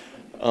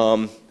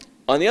 On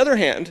the other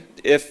hand,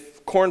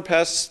 if corn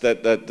pests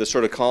that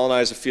sort of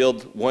colonize a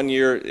field one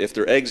year, if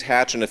their eggs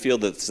hatch in a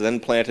field that's then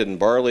planted in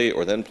barley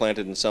or then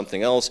planted in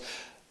something else,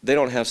 they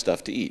don't have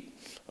stuff to eat.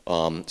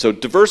 So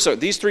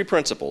these three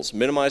principles,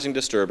 minimizing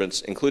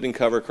disturbance, including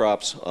cover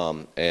crops,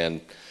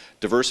 and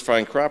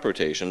diversifying crop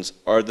rotations,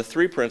 are the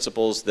three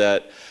principles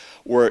that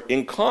were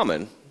in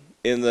common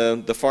in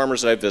the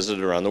farmers that I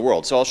visited around the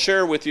world. So I'll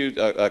share with you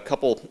a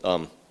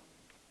couple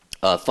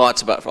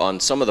thoughts on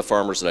some of the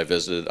farmers that I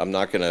visited. I'm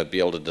not going to be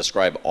able to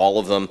describe all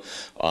of them.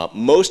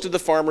 Most of the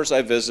farmers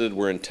I visited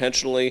were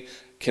intentionally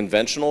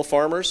conventional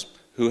farmers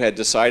who had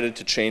decided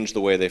to change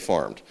the way they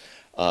farmed.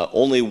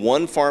 Only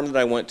one farm that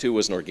I went to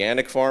was an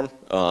organic farm.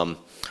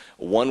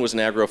 One was an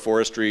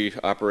agroforestry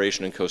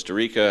operation in Costa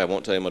Rica. I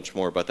won't tell you much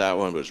more about that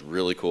one, but it was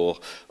really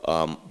cool.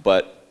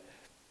 But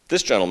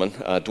this gentleman,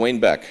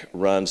 Dwayne Beck,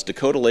 runs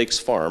Dakota Lakes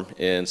Farm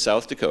in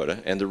South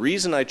Dakota, and the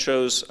reason I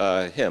chose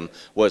him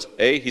was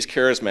A, he's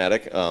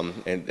charismatic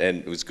and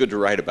it was good to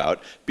write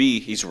about, B,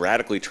 he's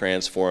radically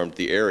transformed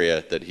the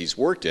area that he's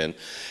worked in,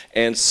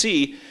 and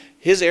C,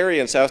 his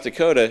area in South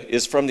Dakota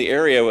is from the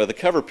area with the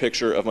cover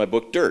picture of my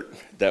book Dirt.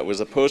 That was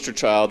a poster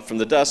child from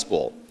the Dust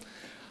Bowl.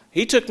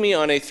 He took me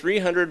on a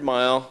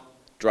 300-mile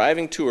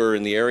driving tour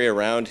in the area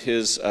around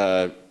his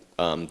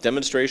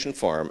demonstration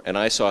farm, and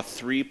I saw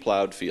 3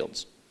 plowed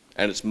fields.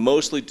 And it's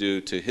mostly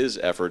due to his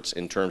efforts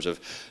in terms of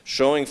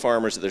showing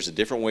farmers that there's a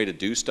different way to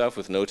do stuff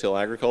with no-till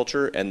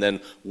agriculture, and then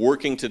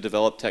working to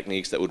develop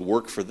techniques that would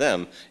work for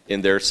them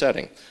in their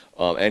setting.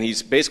 And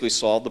he's basically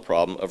solved the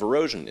problem of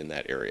erosion in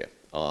that area.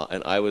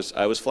 And I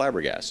was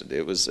flabbergasted.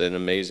 It was an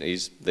amazing,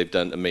 they've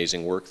done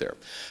amazing work there.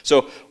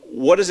 So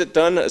what has it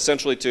done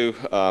essentially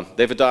to,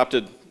 they've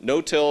adopted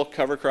no-till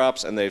cover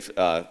crops, and they've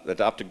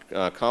adopted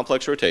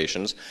complex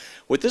rotations.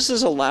 What this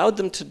has allowed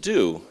them to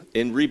do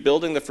in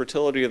rebuilding the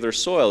fertility of their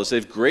soil is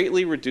they've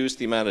greatly reduced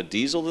the amount of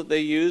diesel that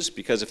they use,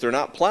 because if they're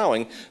not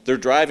plowing, they're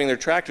driving their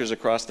tractors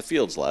across the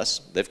fields less.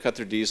 They've cut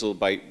their diesel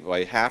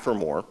by half or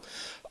more.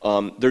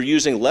 They're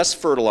using less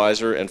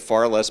fertilizer and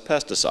far less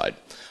pesticide.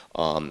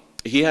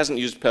 He hasn't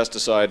used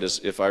pesticide,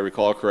 as if I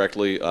recall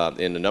correctly,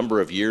 in a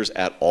number of years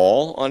at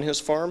all on his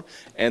farm,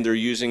 and they're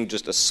using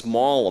just a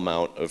small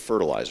amount of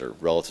fertilizer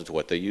relative to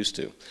what they used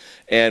to.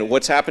 And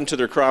what's happened to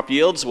their crop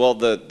yields? Well,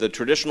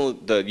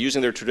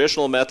 using their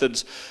traditional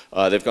methods,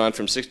 they've gone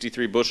from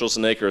 63 bushels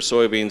an acre of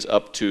soybeans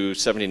up to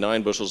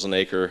 79 bushels an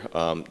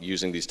acre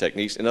using these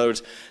techniques. In other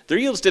words, their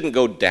yields didn't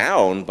go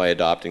down by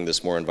adopting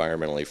this more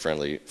environmentally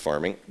friendly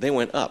farming. They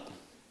went up.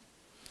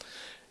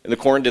 And the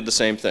corn did the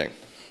same thing.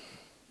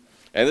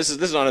 And this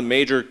is on a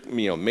major,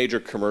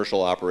 major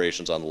commercial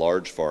operations on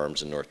large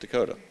farms in South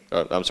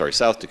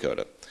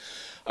Dakota.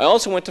 I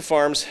also went to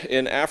farms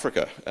in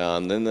Africa.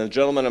 And the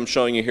gentleman I'm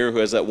showing you here, who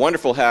has that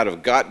wonderful hat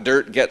of "Got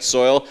dirt, get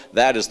soil,"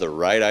 that is the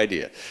right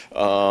idea.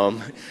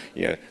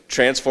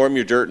 Transform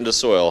your dirt into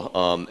soil.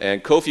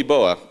 And Kofi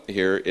Boa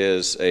here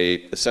is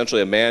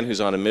essentially a man who's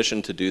on a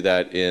mission to do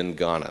that in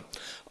Ghana.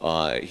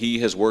 He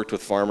has worked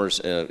with farmers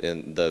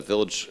in the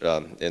village,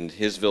 in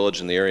his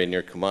village in the area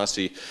near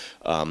Kumasi,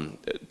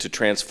 to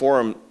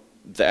transform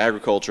the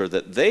agriculture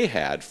that they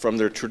had from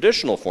their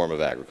traditional form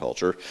of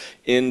agriculture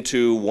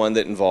into one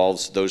that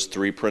involves those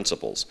 3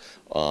 principles.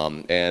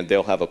 And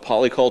they'll have a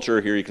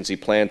polyculture. Here you can see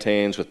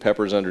plantains with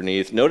peppers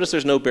underneath. Notice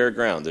there's no bare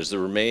ground. There's the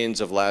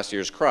remains of last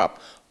year's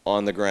crop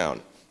on the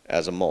ground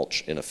as a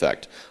mulch, in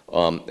effect.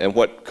 And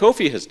what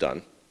Kofi has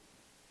done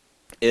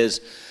is,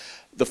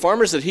 the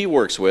farmers that he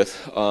works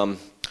with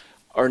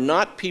are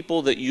not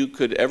people that you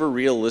could ever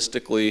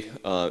realistically,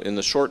 in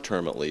the short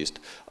term at least,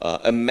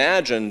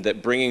 imagine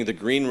that bringing the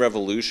green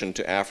revolution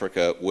to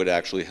Africa would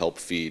actually help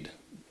feed.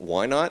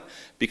 Why not?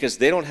 Because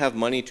they don't have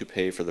money to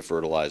pay for the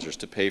fertilizers,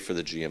 to pay for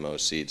the GMO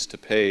seeds, to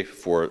pay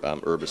for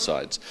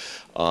herbicides.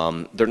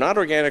 They're not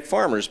organic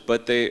farmers,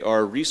 but they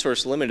are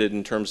resource limited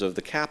in terms of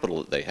the capital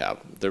that they have.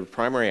 Their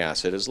primary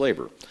asset is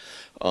labor.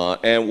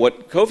 And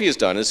what Kofi has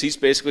done is he's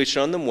basically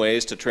shown them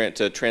ways to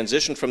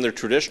transition from their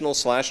traditional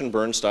slash and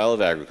burn style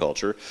of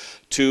agriculture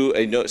to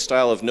a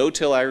style of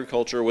no-till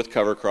agriculture with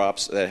cover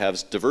crops that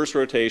has diverse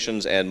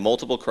rotations and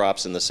multiple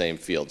crops in the same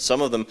field.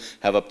 Some of them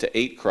have up to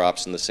 8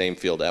 crops in the same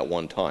field at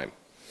one time.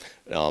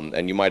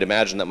 And you might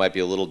imagine that might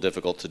be a little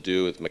difficult to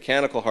do with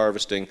mechanical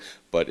harvesting,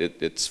 but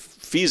it's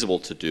feasible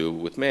to do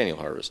with manual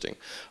harvesting.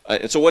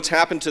 And so what's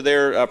happened to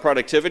their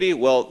productivity?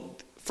 Well,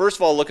 first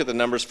of all, look at the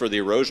numbers for the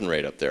erosion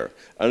rate up there.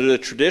 Under the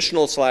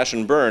traditional slash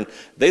and burn,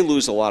 they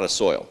lose a lot of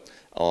soil.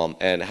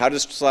 And how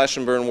does slash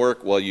and burn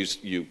work? Well,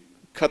 you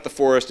cut the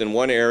forest in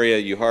one area,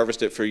 you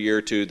harvest it for a year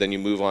or 2, then you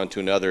move on to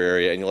another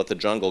area, and you let the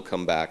jungle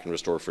come back and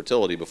restore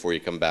fertility before you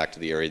come back to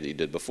the area that you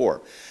did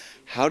before.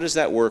 How does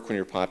that work when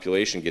your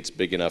population gets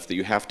big enough that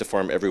you have to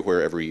farm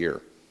everywhere every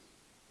year?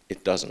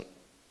 It doesn't.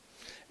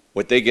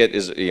 What they get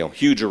is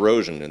huge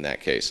erosion in that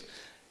case.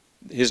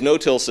 His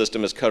no-till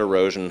system has cut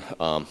erosion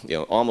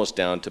almost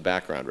down to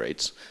background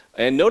rates.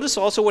 And notice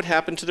also what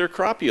happened to their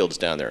crop yields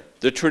down there.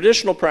 The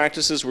traditional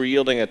practices were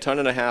yielding 1.5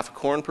 tons of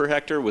corn per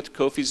hectare. With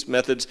Kofi's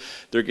methods,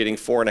 they're getting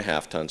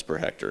 4.5 tons per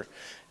hectare.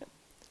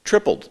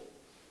 Tripled.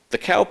 The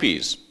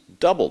cowpeas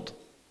doubled.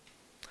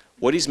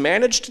 What he's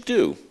managed to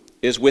do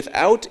is,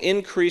 without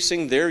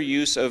increasing their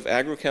use of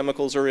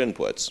agrochemicals or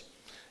inputs,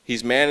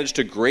 he's managed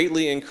to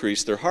greatly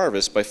increase their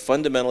harvest by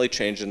fundamentally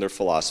changing their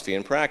philosophy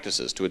and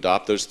practices to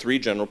adopt those 3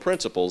 general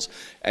principles,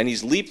 and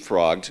he's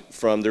leapfrogged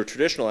from their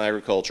traditional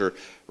agriculture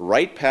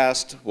right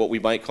past what we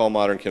might call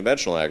modern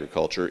conventional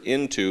agriculture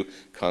into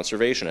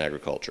conservation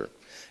agriculture.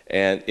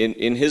 And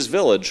in his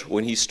village,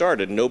 when he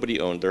started, nobody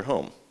owned their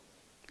home.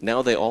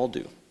 Now they all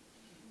do.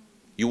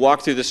 You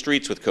walk through the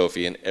streets with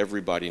Kofi and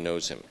everybody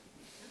knows him.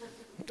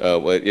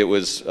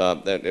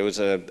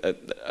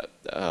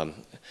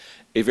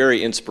 a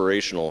very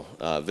inspirational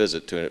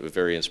visit to a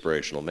very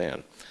inspirational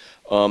man.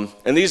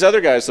 And these other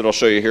guys that I'll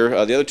show you here,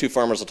 the other two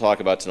farmers I'll talk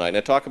about tonight, and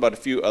I talk about a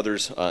few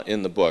others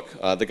in the book.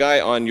 The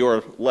guy on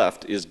your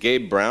left is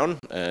Gabe Brown,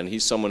 and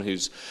he's someone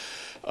who's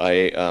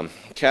a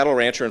cattle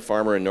rancher and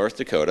farmer in North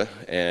Dakota,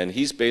 and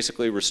he's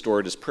basically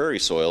restored his prairie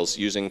soils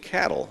using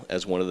cattle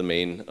as one of the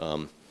main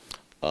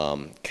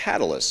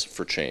catalysts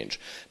for change.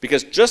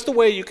 Because just the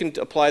way you can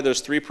apply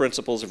those three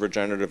principles of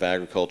regenerative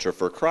agriculture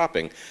for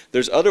cropping,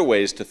 there's other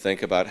ways to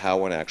think about how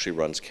one actually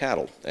runs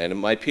cattle. And in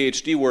my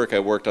PhD work, I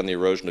worked on the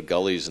erosion of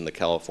gullies in the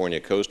California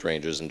coast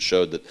ranges and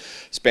showed that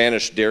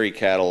Spanish dairy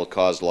cattle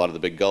caused a lot of the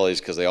big gullies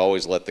because they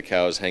always let the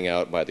cows hang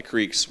out by the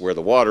creeks where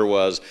the water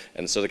was,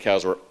 and so the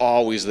cows were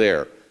always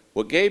there.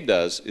 What Gabe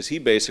does is he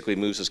basically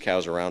moves his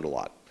cows around a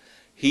lot.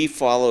 He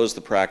follows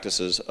the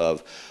practices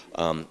of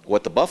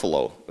what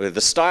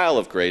the style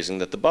of grazing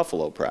that the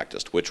buffalo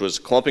practiced, which was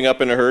clumping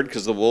up in a herd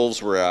because the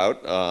wolves were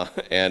out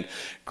and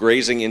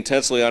grazing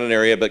intensely on an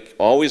area, but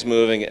always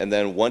moving, and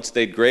then once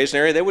they'd grazed an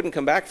area, they wouldn't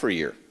come back for a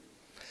year.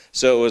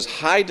 So it was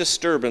high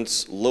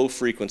disturbance, low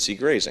frequency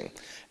grazing.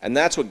 And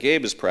that's what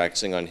Gabe is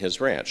practicing on his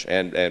ranch,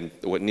 and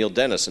what Neil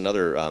Dennis,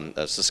 another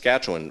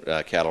Saskatchewan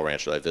cattle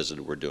ranch that I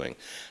visited, were doing.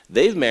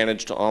 They've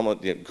managed to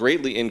almost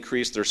greatly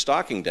increase their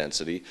stocking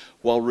density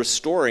while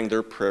restoring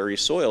their prairie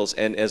soils.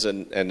 And as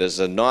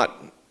a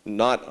not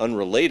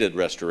unrelated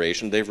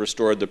restoration, they've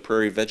restored the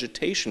prairie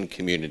vegetation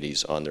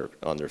communities on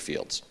their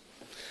fields.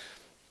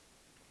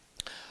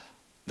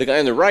 The guy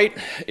on the right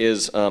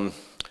is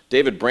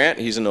David Brandt.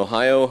 He's an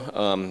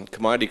Ohio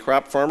commodity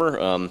crop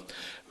farmer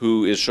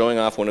who is showing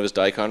off one of his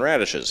daikon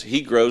radishes.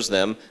 He grows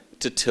them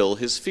to till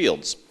his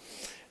fields.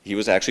 He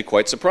was actually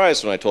quite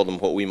surprised when I told him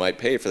what we might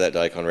pay for that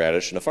daikon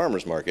radish in a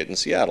farmer's market in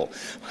Seattle.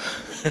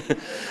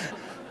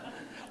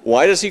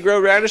 Why does he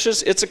grow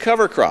radishes? It's a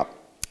cover crop.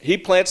 He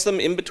plants them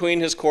in between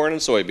his corn and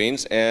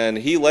soybeans, and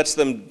he lets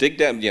them dig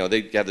down. You know,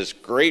 they have this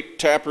great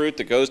taproot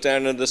that goes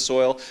down into the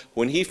soil.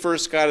 When he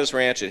first got his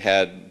ranch, it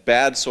had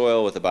bad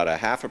soil with about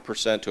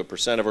 0.5% to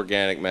 1% of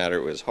organic matter.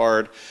 It was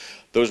hard.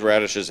 Those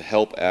radishes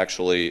help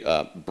actually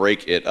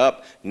break it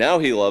up. Now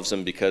he loves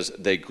them because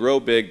they grow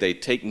big, they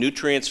take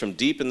nutrients from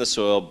deep in the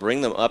soil,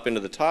 bring them up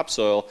into the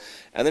topsoil,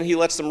 and then he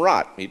lets them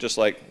rot. He just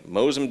like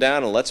mows them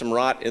down and lets them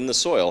rot in the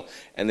soil,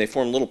 and they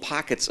form little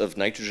pockets of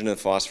nitrogen and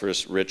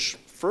phosphorus-rich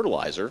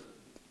fertilizer,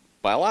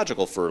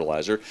 biological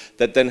fertilizer,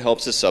 that then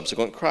helps his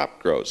subsequent crop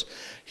grows.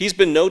 He's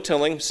been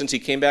no-tilling since he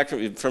came back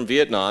from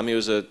Vietnam. He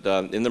was in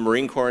the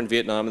Marine Corps in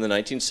Vietnam in the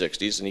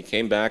 1960s, and he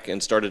came back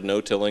and started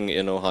no-tilling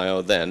in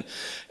Ohio then.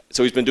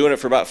 So he's been doing it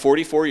for about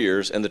 44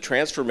 years, and the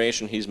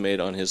transformation he's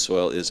made on his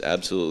soil is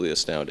absolutely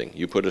astounding.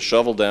 You put a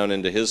shovel down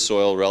into his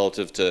soil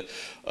relative to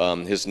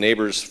his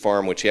neighbor's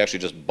farm, which he actually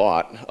just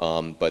bought,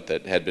 but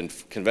that had been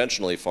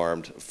conventionally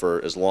farmed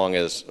for as long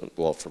as,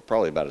 well, for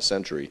probably about a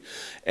century.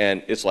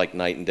 And it's like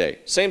night and day.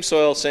 Same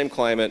soil, same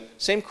climate,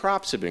 same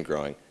crops have been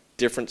growing,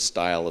 different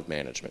style of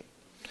management.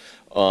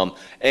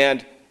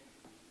 And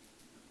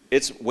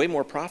it's way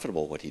more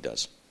profitable what he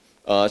does.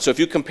 So if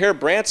you compare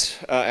Brandt's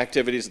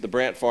activities at the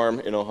Brandt farm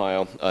in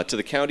Ohio to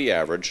the county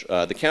average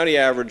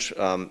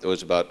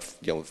was about,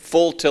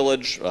 full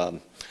tillage,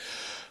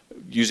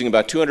 using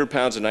about 200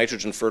 pounds of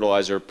nitrogen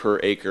fertilizer per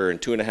acre and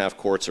 2.5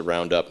 quarts of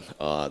Roundup.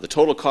 The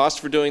total cost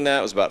for doing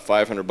that was about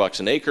 $500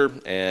 an acre,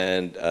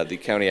 and the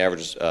county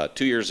average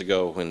 2 years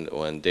ago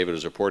when David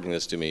was reporting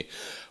this to me,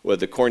 well,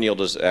 the corn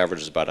yield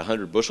average is about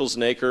 100 bushels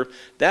an acre.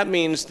 That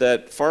means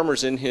that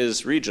farmers in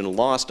his region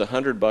lost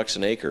 $100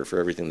 an acre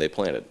for everything they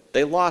planted.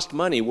 They lost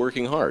money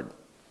working hard.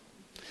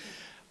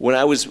 When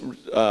I was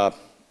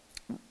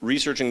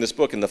researching this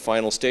book in the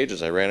final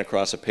stages, I ran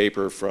across a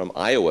paper from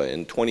Iowa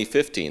in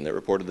 2015 that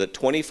reported that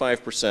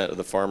 25% of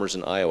the farmers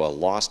in Iowa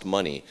lost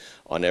money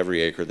on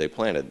every acre they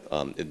planted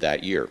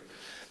that year.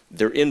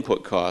 Their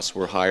input costs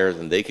were higher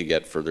than they could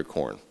get for their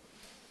corn.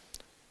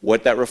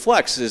 What that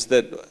reflects is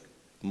that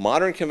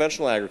modern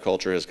conventional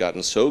agriculture has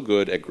gotten so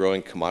good at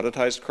growing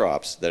commoditized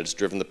crops that it's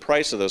driven the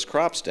price of those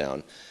crops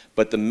down,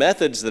 but the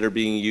methods that are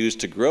being used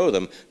to grow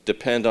them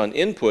depend on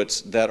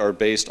inputs that are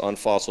based on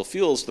fossil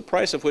fuels, the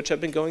price of which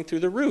have been going through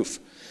the roof.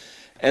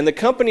 And the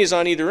companies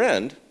on either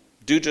end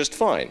do just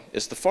fine.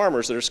 It's the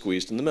farmers that are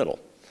squeezed in the middle.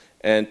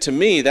 And to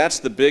me, that's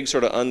the big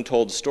sort of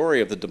untold story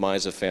of the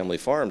demise of family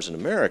farms in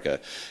America,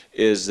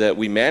 is that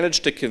we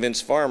managed to convince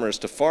farmers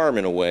to farm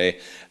in a way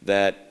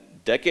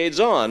that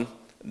decades on,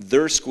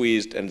 they're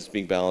squeezed and it's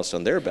being balanced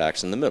on their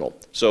backs in the middle.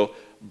 So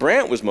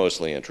Brandt was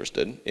mostly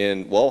interested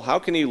in, well, how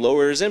can he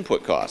lower his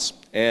input costs?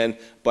 And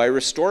by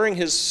restoring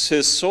his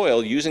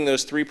soil using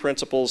those three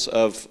principles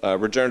of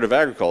regenerative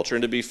agriculture,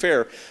 and to be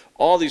fair,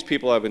 all these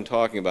people I've been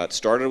talking about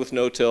started with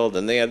no-till,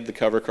 then they added the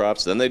cover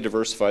crops, then they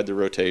diversified their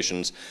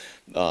rotations.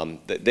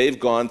 They've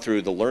gone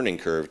through the learning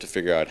curve to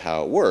figure out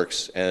how it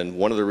works, and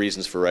one of the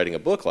reasons for writing a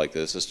book like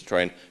this is to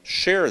try and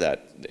share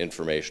that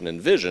information and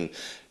vision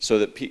so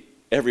that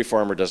every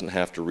farmer doesn't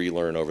have to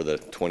relearn over the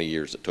 20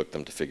 years it took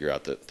them to figure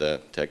out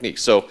the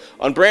techniques. So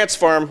on Brant's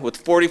farm,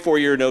 with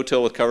 44-year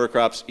no-till with cover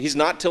crops, he's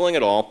not tilling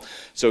at all,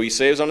 so he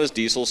saves on his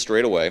diesel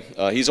straight away.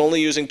 He's only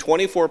using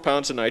 24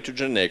 pounds of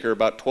nitrogen an acre,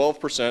 about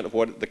 12% of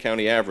what the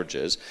county average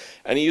is,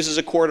 and he uses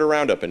a quart of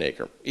Roundup an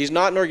acre. He's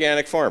not an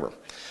organic farmer,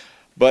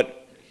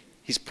 but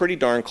he's pretty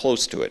darn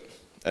close to it,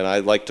 and I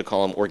like to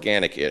call him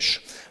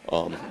organic-ish.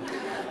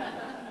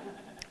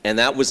 And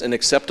that was an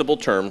acceptable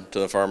term to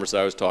the farmers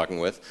that I was talking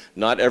with.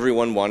 Not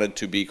everyone wanted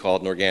to be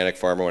called an organic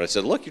farmer when I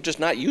said, look, you're just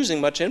not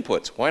using much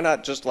inputs. Why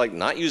not just like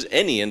not use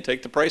any and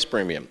take the price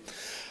premium?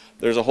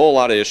 There's a whole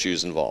lot of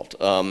issues involved.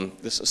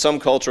 Some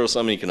cultural,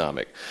 some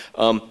economic.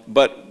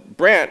 But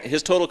Brant,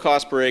 his total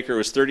cost per acre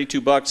was 32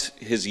 bucks.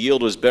 His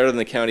yield was better than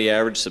the county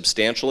average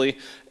substantially.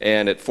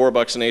 And at 4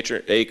 bucks an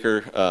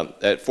acre,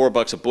 at 4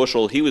 bucks a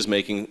bushel, he was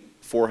making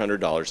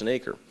 $400 an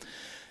acre.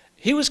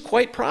 He was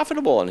quite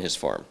profitable on his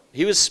farm.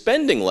 He was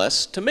spending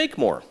less to make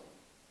more.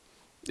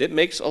 It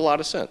makes a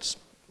lot of sense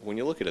when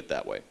you look at it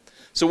that way.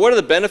 So what are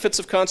the benefits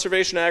of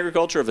conservation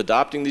agriculture, of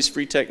adopting these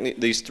three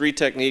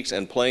techniques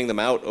and playing them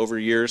out over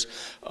years?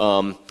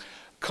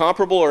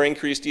 Comparable or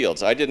increased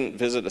yields. I didn't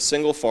visit a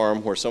single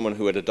farm where someone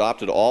who had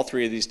adopted all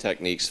three of these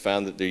techniques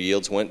found that their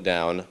yields went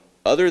down,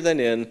 other than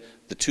in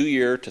the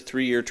 2-year to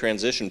 3-year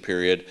transition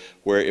period,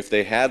 where if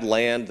they had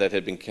land that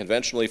had been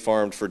conventionally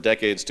farmed for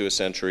decades to a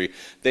century,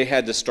 they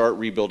had to start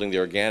rebuilding the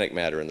organic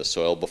matter in the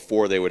soil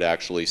before they would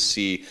actually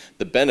see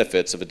the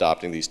benefits of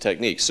adopting these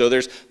techniques. So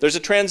there's a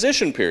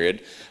transition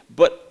period,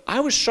 but I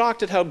was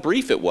shocked at how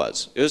brief it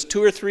was. It was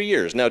 2 or 3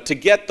 years. Now, to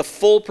get the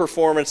full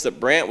performance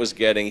that Brant was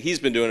getting, he's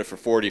been doing it for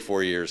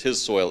 44 years.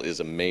 His soil is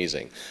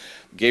amazing.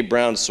 Gabe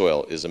Brown's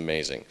soil is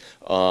amazing.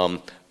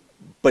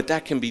 But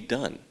that can be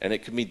done, and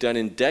it can be done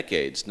in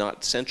decades,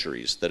 not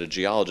centuries, that a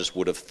geologist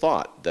would have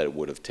thought that it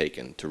would have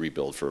taken to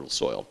rebuild fertile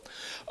soil.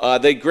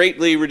 They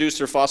greatly reduced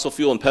their fossil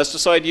fuel and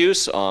pesticide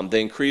use.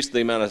 They increased the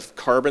amount of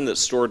carbon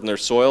that's stored in their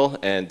soil,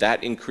 and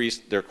that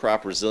increased their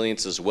crop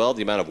resilience as well.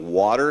 The amount of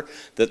water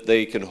that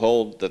they can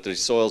hold, that the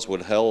soils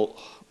would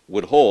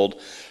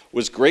hold,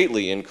 was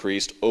greatly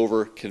increased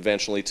over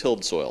conventionally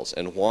tilled soils.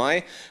 And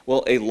why?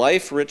 Well, a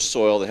life-rich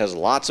soil that has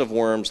lots of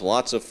worms,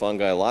 lots of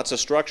fungi, lots of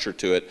structure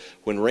to it,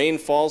 when rain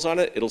falls on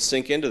it, it'll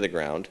sink into the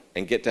ground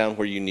and get down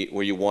where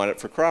you want it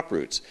for crop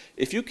roots.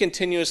 If you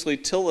continuously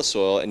till the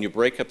soil and you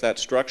break up that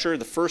structure,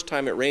 the first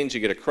time it rains, you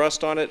get a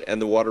crust on it and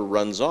the water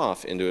runs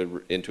off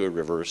into a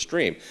river or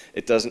stream.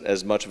 It doesn't,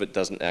 as much of it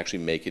doesn't actually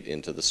make it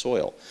into the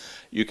soil.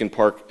 You can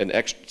park an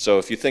extra, so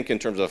if you think in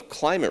terms of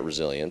climate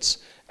resilience,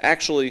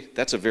 actually,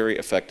 that's a very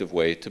effective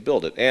way to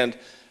build it. And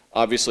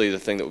obviously, the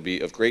thing that would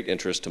be of great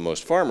interest to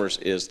most farmers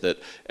is that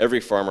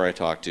every farmer I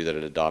talked to that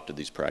had adopted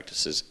these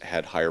practices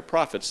had higher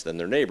profits than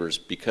their neighbors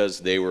because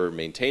they were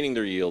maintaining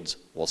their yields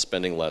while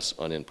spending less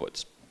on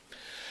inputs.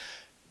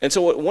 And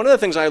so one of the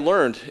things I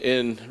learned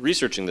in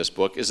researching this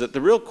book is that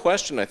the real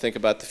question, I think,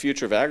 about the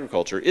future of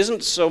agriculture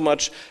isn't so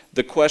much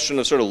the question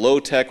of sort of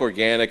low-tech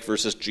organic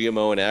versus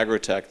GMO and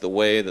agrotech, the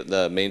way that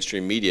the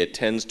mainstream media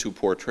tends to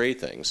portray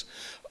things.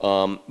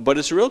 But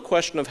it's a real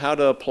question of how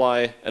to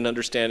apply an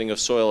understanding of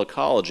soil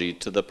ecology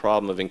to the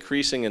problem of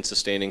increasing and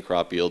sustaining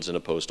crop yields in a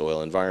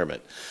post-oil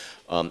environment.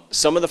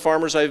 Some of the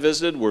farmers I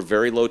visited were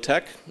very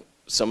low-tech.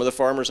 Some of the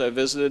farmers I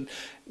visited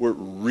were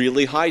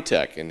really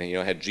high-tech and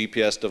had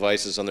GPS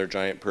devices on their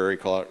giant prairie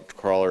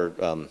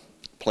crawler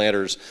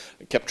planters,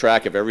 kept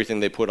track of everything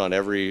they put on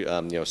every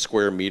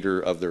square meter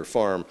of their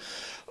farm.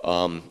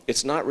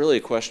 It's not really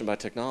a question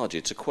about technology.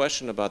 It's a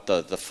question about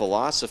the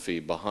philosophy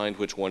behind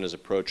which one is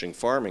approaching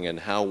farming and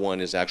how one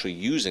is actually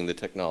using the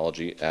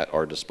technology at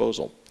our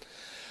disposal.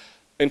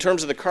 In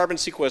terms of the carbon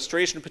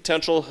sequestration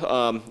potential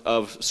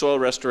of soil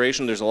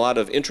restoration, there's a lot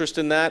of interest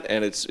in that,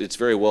 and it's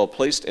very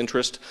well-placed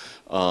interest.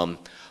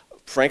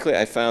 Frankly,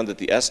 I found that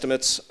the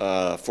estimates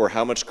for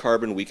how much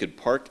carbon we could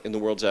park in the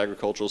world's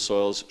agricultural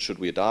soils should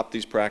we adopt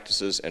these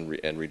practices and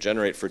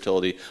regenerate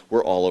fertility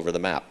were all over the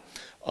map.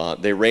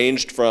 They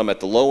ranged from, at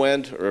the low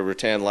end,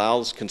 Rattan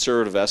Lal's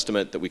conservative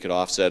estimate that we could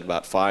offset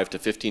about 5 to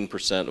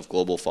 15% of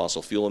global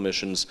fossil fuel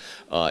emissions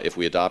if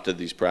we adopted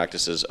these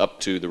practices, up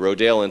to the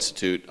Rodale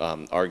Institute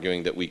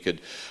arguing that we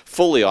could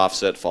fully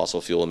offset fossil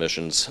fuel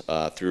emissions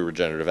through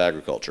regenerative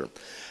agriculture.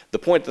 The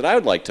point that I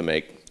would like to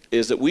make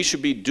is that we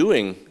should be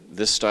doing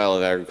this style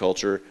of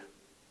agriculture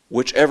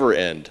whichever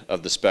end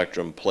of the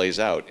spectrum plays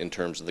out in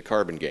terms of the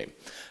carbon game.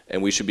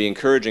 And we should be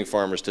encouraging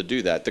farmers to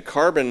do that. The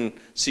carbon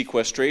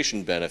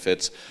sequestration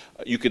benefits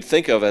you could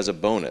think of as a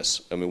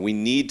bonus. I mean, we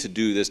need to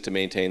do this to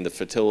maintain the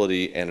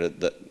fertility and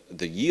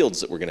the yields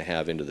that we're going to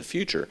have into the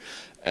future.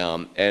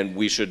 And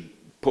we should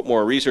put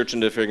more research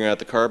into figuring out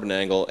the carbon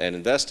angle and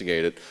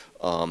investigate it.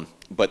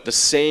 But the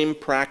same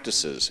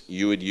practices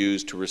you would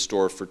use to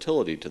restore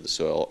fertility to the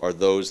soil are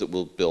those that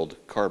will build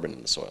carbon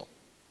in the soil.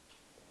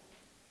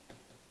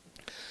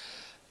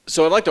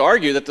 So I'd like to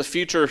argue that the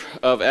future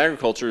of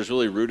agriculture is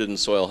really rooted in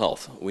soil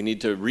health. We need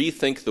to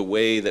rethink the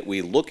way that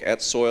we look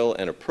at soil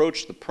and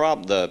approach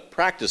the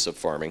practice of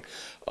farming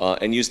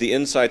and use the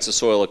insights of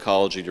soil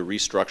ecology to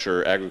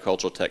restructure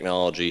agricultural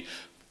technology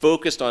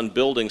focused on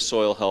building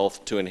soil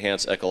health to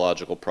enhance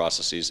ecological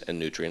processes and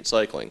nutrient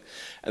cycling.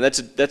 And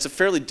that's a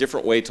fairly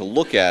different way to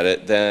look at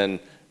it than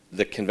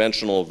the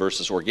conventional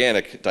versus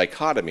organic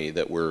dichotomy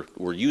that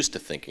we're used to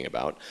thinking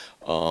about.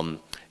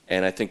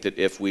 And I think that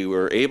if we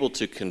were able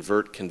to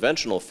convert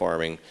conventional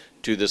farming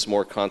to this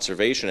more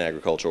conservation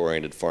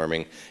agriculture-oriented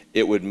farming,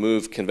 it would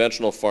move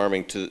conventional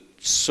farming to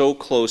so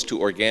close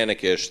to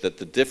organic-ish that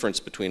the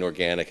difference between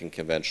organic and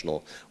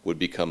conventional would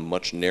become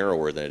much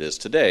narrower than it is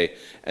today,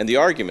 and the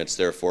arguments,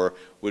 therefore,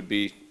 would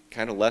be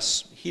kind of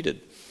less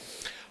heated.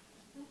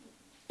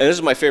 And this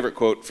is my favorite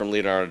quote from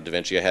Leonardo da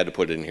Vinci. I had to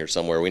put it in here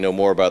somewhere. We know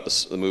more about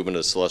the movement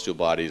of celestial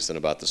bodies than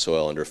about the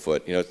soil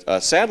underfoot. You know,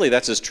 sadly,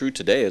 that's as true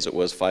today as it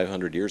was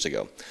 500 years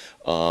ago.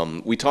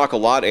 We talk a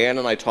lot, Ann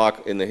and I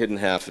talk in the Hidden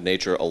Half of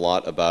Nature a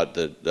lot about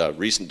the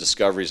recent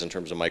discoveries in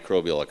terms of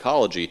microbial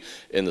ecology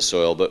in the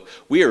soil, but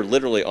we are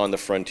literally on the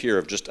frontier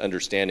of just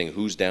understanding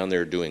who's down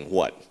there doing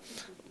what.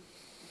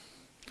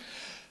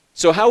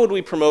 So how would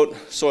we promote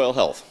soil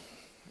health?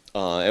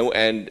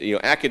 And you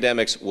know,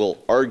 academics will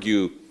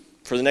argue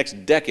for the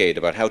next decade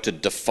about how to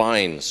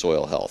define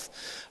soil health.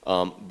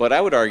 But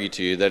I would argue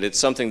to you that it's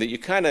something that you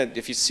kind of,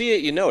 if you see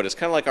it, you know it. It's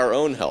kind of like our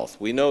own health.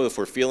 We know if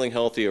we're feeling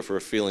healthy or if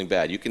we're feeling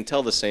bad. You can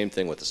tell the same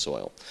thing with the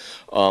soil.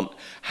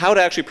 How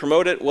to actually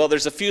promote it? Well,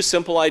 there's a few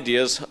simple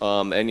ideas,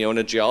 and you know,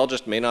 a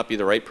geologist may not be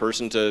the right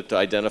person to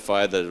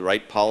identify the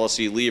right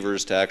policy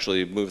levers to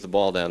actually move the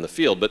ball down the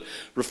field. But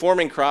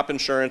reforming crop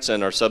insurance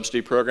and our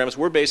subsidy programs,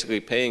 we're basically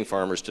paying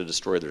farmers to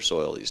destroy their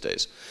soil these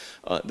days.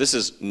 This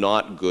is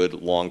not good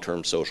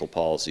long-term social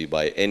policy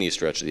by any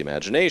stretch of the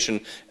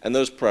imagination, and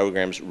those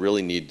programs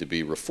really need to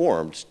be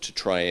reformed to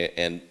try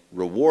and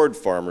reward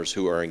farmers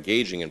who are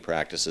engaging in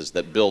practices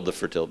that build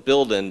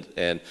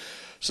and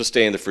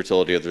sustain the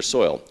fertility of their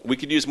soil. We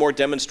could use more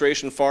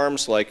demonstration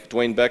farms like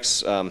Dwayne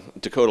Beck's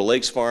Dakota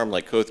Lakes Farm,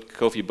 like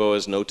Kofi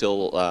Boa's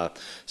No-Till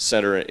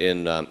Center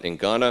in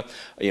Ghana.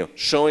 You know,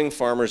 showing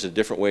farmers a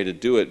different way to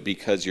do it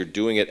because you're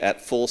doing it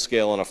at full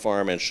scale on a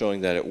farm and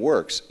showing that it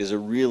works is a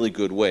really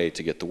good way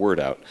to get the word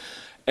out.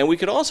 And we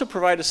could also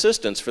provide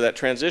assistance for that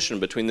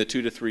transition between the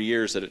 2 to 3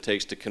 years that it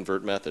takes to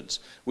convert methods.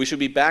 We should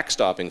be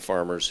backstopping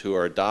farmers who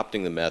are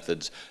adopting the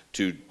methods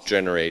to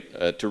regenerate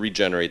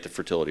the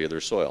fertility of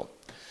their soil.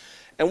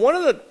 And one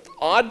of the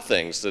odd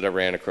things that I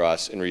ran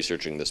across in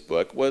researching this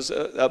book was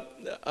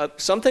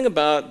something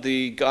about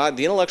the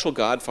intellectual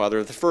godfather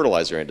of the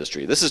fertilizer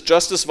industry. This is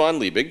Justus von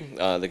Liebig,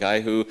 the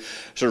guy who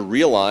sort of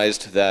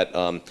realized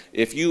that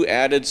if you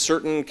added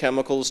certain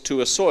chemicals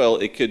to a soil,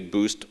 it could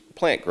boost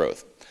plant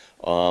growth.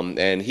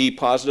 And he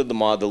posited the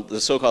model,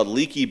 the so-called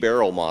leaky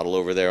barrel model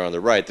over there on the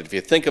right, that if you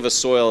think of a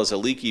soil as a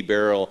leaky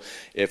barrel,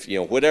 if you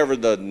know whatever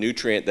the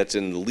nutrient that's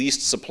in the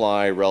least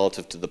supply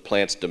relative to the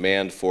plant's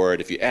demand for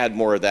it, if you add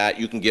more of that,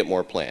 you can get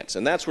more plants.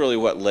 And that's really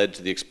what led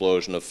to the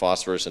explosion of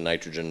phosphorus and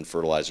nitrogen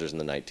fertilizers in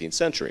the 19th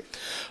century.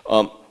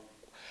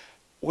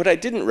 What I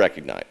didn't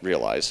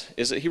realize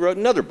is that he wrote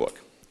another book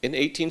in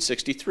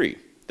 1863.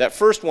 That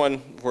first one,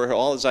 where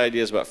all his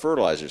ideas about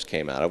fertilizers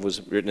came out of,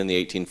 was written in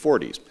the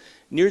 1840s.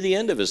 Near the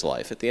end of his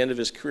life, at the end of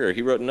his career,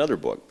 he wrote another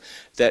book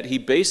that he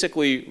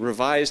basically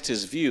revised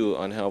his view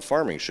on how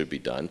farming should be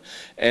done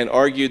and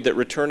argued that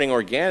returning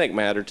organic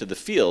matter to the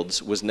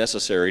fields was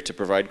necessary to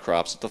provide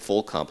crops with the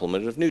full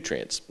complement of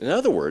nutrients. In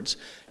other words,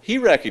 he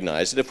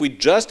recognized that if we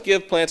just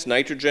give plants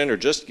nitrogen or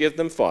just give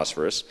them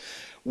phosphorus,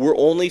 we're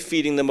only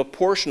feeding them a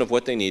portion of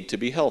what they need to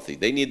be healthy.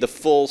 They need the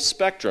full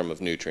spectrum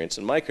of nutrients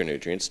and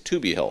micronutrients to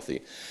be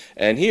healthy.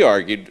 And he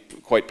argued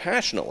quite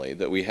passionately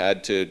that we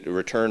had to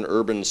return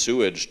urban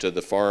sewage to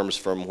the farms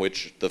from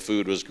which the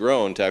food was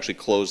grown to actually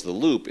close the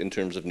loop in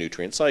terms of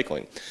nutrient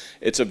cycling.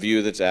 It's a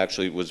view that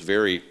actually was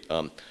very,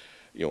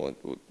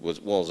 was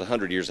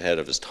 100 years ahead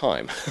of his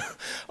time.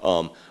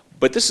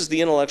 But this is the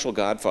intellectual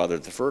godfather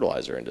of the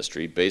fertilizer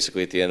industry,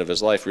 basically at the end of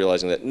his life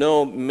realizing that,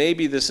 no,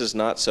 maybe this is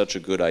not such a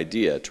good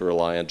idea to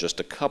rely on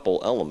just a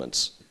couple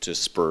elements to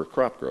spur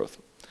crop growth.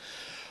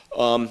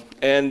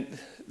 And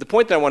the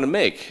point that I want to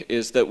make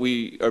is that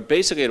we are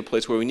basically at a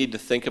place where we need to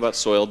think about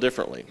soil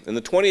differently. In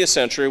the 20th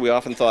century, we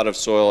often thought of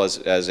soil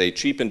as a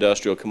cheap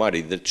industrial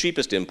commodity, the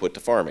cheapest input to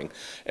farming.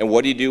 And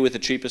what do you do with the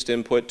cheapest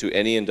input to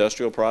any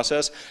industrial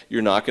process?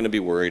 You're not going to be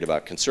worried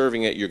about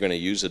conserving it. You're going to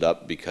use it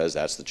up because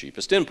that's the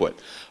cheapest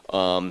input.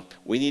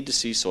 We need to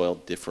see soil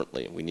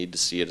differently. We need to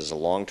see it as a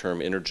long-term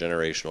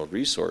intergenerational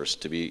resource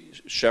to be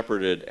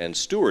shepherded and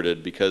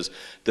stewarded because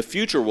the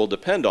future will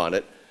depend on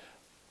it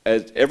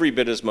as every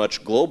bit as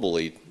much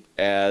globally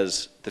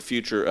as the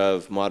future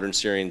of modern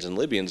Syrians and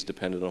Libyans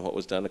depended on what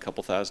was done a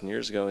couple thousand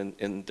years ago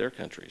in their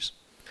countries.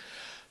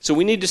 So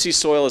we need to see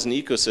soil as an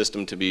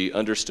ecosystem to be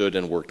understood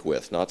and worked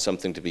with, not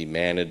something to be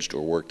managed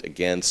or worked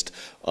against.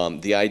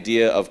 The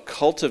idea of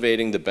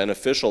cultivating the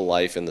beneficial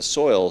life in the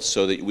soil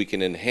so that we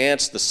can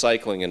enhance the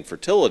cycling and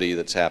fertility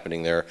that's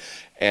happening there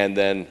and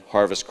then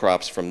harvest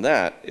crops from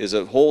that is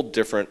a whole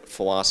different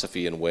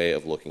philosophy and way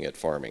of looking at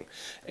farming.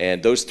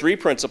 And those three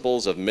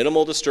principles of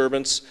minimal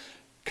disturbance,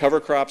 cover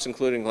crops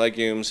including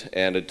legumes,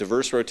 and a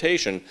diverse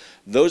rotation,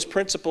 those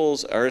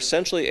principles are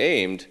essentially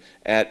aimed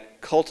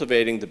at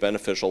cultivating the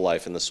beneficial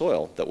life in the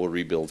soil that will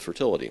rebuild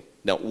fertility.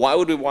 Now, why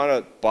would we want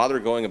to bother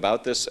going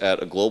about this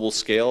at a global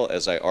scale?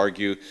 As I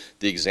argue,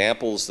 the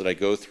examples that I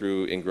go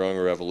through in Growing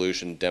a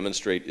Revolution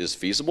demonstrate is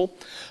feasible.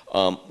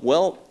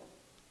 Well,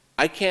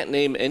 I can't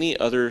name any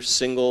other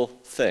single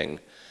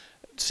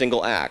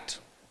act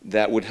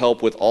that would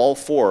help with all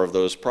four of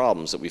those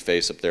problems that we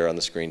face up there on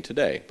the screen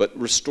today. But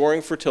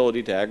restoring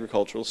fertility to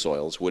agricultural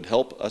soils would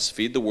help us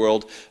feed the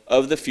world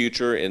of the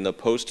future in the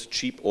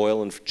post-cheap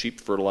oil and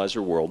cheap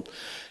fertilizer world.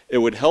 It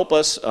would help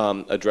us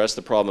address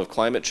the problem of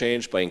climate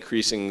change by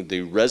increasing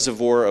the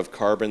reservoir of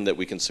carbon that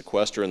we can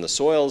sequester in the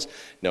soils.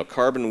 Now,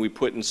 carbon we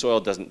put in soil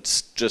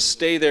doesn't just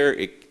stay there,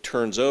 it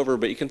turns over,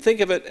 but you can think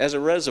of it as a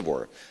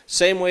reservoir.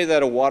 Same way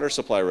that a water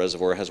supply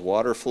reservoir has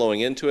water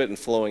flowing into it and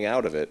flowing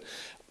out of it.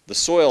 The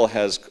soil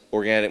has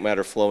organic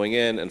matter flowing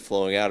in and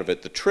flowing out of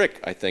it. The trick,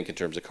 I think, in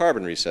terms of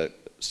carbon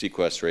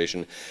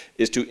sequestration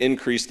is to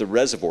increase the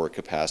reservoir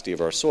capacity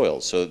of our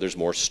soils so that there's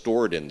more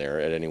stored in there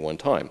at any one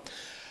time.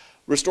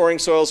 Restoring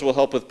soils will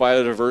help with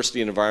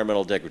biodiversity and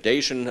environmental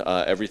degradation.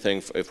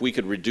 If we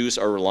could reduce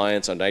our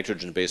reliance on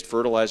nitrogen-based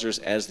fertilizers,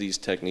 as these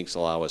techniques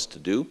allow us to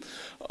do,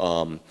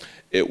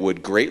 it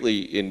would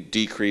greatly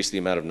decrease the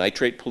amount of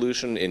nitrate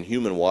pollution in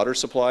human water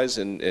supplies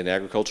in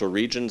agricultural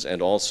regions,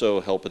 and also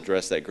help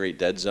address that great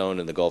dead zone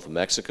in the Gulf of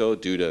Mexico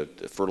due to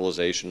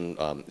fertilization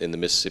in the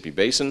Mississippi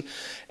Basin.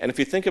 And if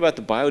you think about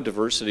the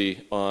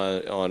biodiversity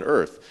on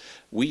Earth,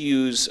 we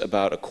use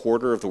about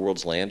 1/4 of the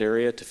world's land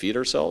area to feed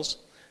ourselves.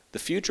 The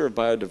future of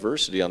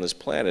biodiversity on this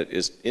planet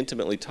is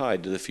intimately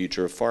tied to the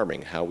future of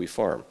farming, how we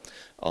farm.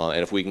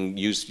 And if we can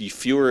use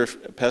fewer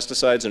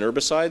pesticides and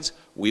herbicides,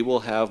 we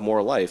will have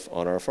more life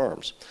on our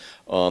farms.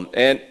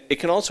 And it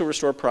can also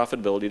restore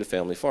profitability to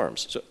family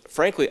farms. So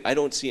frankly, I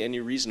don't see any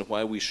reason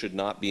why we should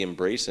not be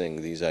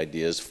embracing these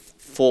ideas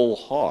full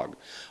hog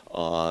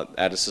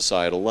at a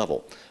societal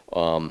level.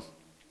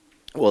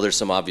 Well, there's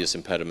some obvious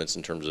impediments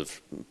in terms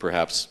of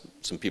perhaps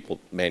some people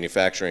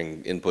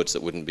manufacturing inputs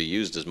that wouldn't be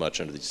used as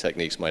much under these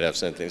techniques might have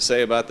something to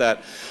say about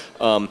that.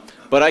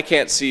 But I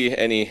can't see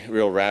any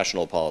real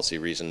rational policy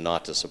reason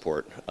not to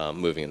support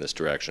moving in this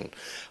direction.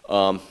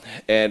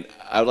 And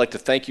I would like to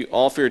thank you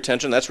all for your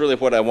attention. That's really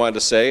what I wanted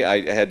to say.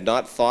 I had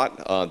not thought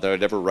that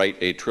I'd ever write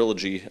a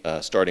trilogy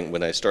starting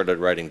when I started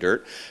writing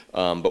Dirt,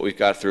 but we've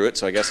got through it,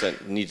 so I guess I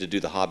need to do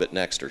The Hobbit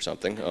next or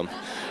something.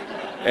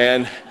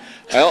 And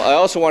I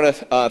also want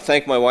to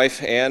thank my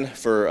wife, Anne,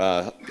 for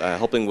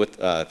helping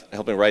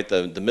write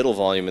the middle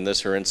volume in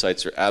this. Her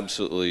insights are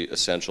absolutely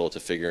essential to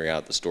figuring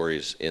out the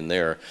stories in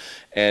there.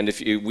 And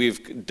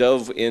we've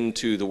dove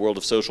into the world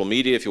of social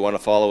media. If you want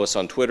to follow us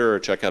on Twitter or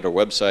check out our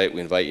website, we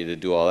invite you to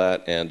do all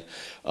that. And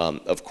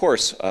of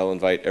course, I'll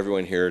invite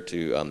everyone here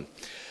to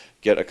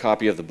get a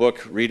copy of the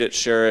book, read it,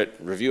 share it,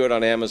 review it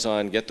on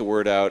Amazon, get the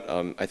word out.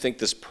 I think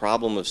this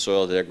problem of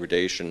soil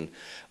degradation,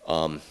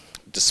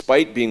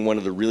 despite being one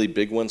of the really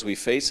big ones we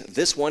face,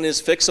 this one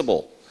is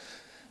fixable.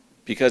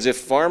 Because if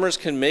farmers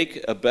can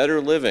make a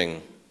better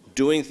living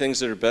doing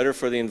things that are better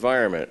for the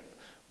environment,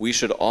 we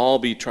should all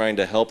be trying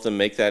to help them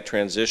make that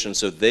transition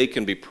so they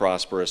can be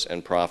prosperous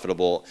and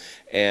profitable.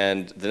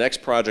 And the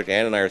next project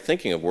Ann and I are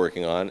thinking of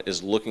working on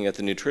is looking at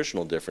the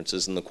nutritional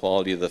differences in the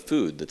quality of the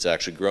food that's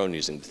actually grown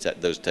using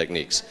those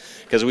techniques.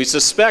 Because we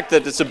suspect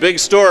that it's a big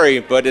story,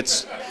 but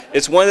it's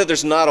one that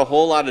there's not a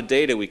whole lot of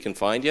data we can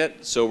find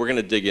yet, so we're going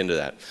to dig into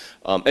that.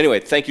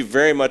 Anyway, thank you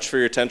very much for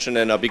your attention,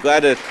 and I'll be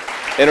glad to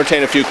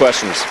entertain a few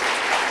questions.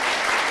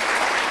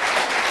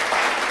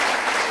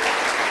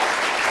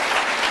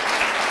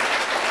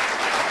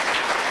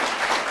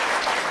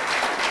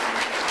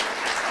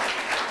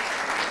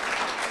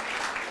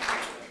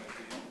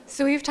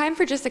 So we have time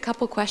for just a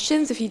couple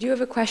questions. If you do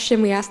have a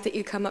question, we ask that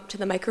you come up to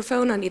the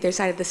microphone on either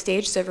side of the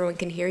stage so everyone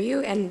can hear you.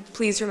 And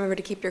please remember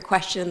to keep your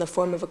question in the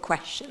form of a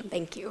question.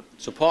 Thank you.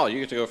 So Paul, you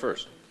get to go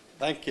first.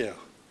 Thank you.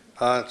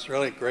 It's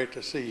really great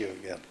to see you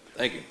again.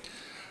 Thank you.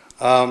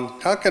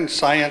 How can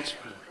science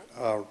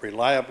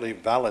reliably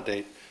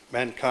validate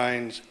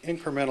mankind's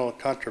incremental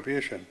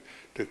contribution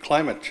to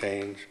climate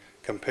change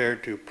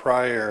compared to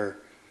prior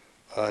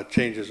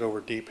changes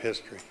over deep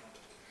history?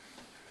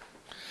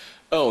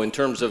 Oh, in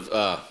terms of,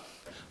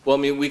 well, I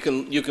mean, you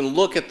can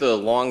look at the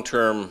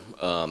long-term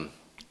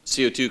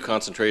CO2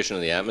 concentration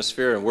in the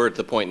atmosphere, and we're at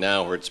the point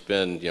now where it's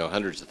been,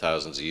 hundreds of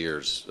thousands of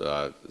years,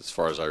 as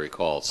far as I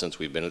recall, since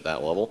we've been at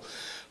that level.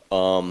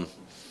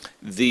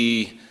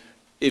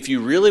 If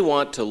you really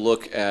want to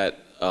look at,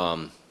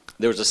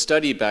 there was a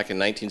study back in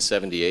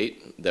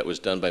 1978 that was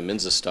done by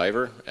Minza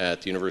Stiver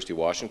at the University of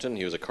Washington.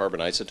 He was a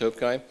carbon isotope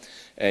guy.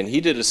 And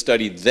he did a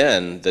study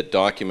then that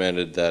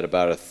documented that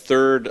about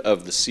 1/3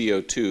 of the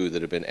CO2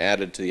 that had been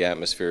added to the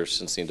atmosphere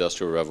since the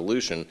Industrial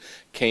Revolution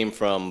came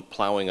from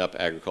plowing up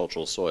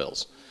agricultural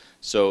soils.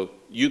 So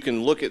you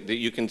can look at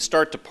you can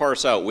start to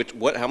parse out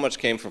how much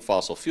came from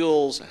fossil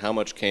fuels, how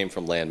much came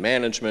from land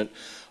management.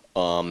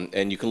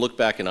 And you can look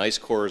back in ice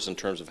cores in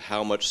terms of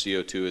how much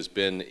CO2 has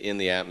been in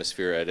the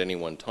atmosphere at any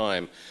one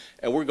time.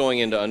 And we're going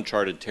into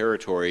uncharted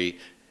territory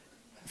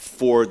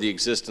for the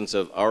existence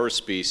of our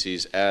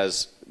species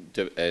as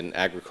an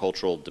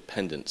agricultural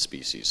dependent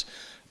species.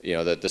 You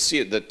know,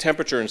 the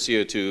temperature in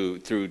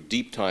CO2 through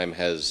deep time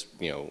has,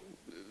 you know,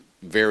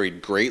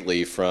 varied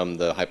greatly from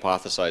the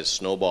hypothesized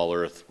snowball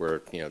Earth,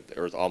 where, you know, the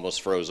Earth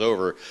almost froze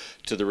over,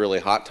 to the really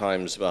hot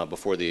times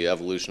before the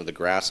evolution of the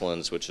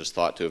grasslands, which is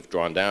thought to have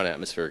drawn down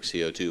atmospheric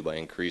CO2 by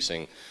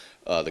increasing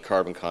the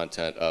carbon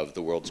content of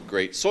the world's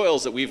great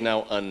soils that we've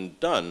now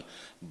undone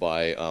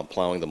by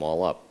plowing them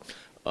all up.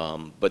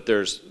 But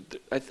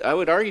I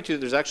would argue too,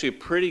 there's actually a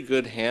pretty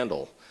good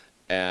handle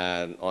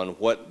on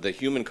what the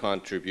human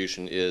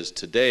contribution is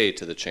today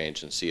to the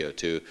change in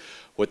CO2.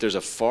 What there's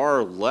a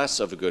far less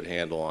of a good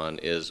handle on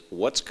is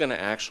what's going to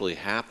actually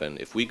happen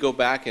if we go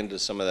back into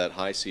some of that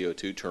high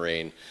CO2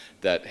 terrain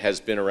that has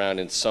been around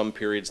in some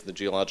periods in the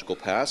geological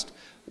past.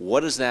 What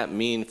does that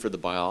mean for the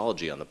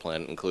biology on the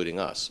planet, including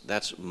us?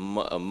 That's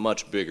a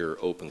much bigger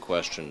open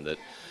question that,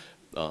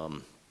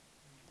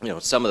 you know,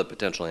 some of the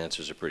potential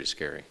answers are pretty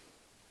scary.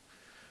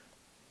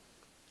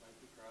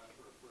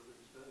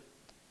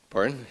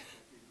 Pardon?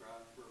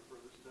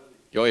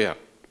 Oh yeah,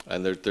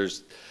 and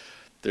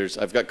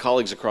I've got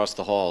colleagues across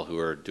the hall who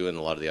are doing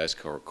a lot of the ice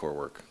core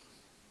work.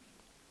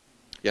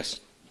 Yes.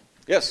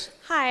 Yes.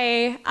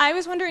 Hi. I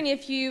was wondering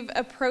if you've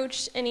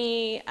approached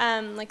any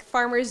like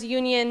Farmers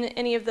Union,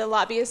 any of the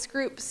lobbyist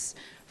groups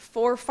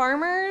for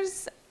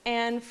farmers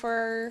and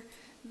for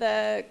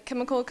the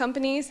chemical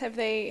companies.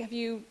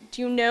 Do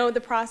you know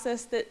the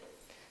process that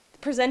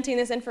presenting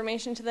this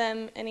information to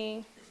them?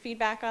 Any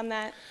feedback on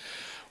that?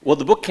 Well,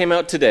 the book came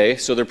out today,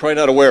 so they're probably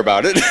not aware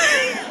about it.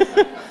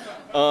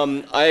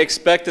 I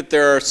expect that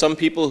there are some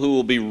people who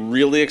will be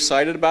really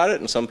excited about it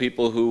and some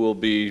people who will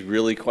be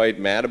really quite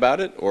mad about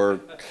it. Or,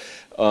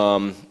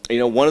 you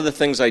know, one of the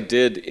things I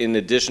did in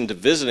addition to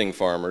visiting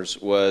farmers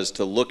was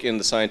to look in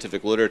the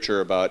scientific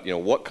literature about, you know,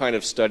 what kind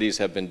of studies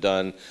have been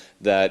done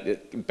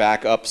that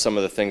back up some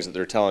of the things that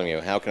they're telling me.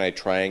 How can I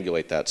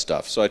triangulate that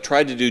stuff? So I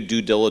tried to do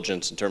due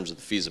diligence in terms of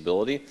the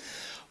feasibility.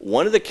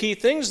 One of the key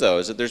things, though,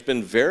 is that there's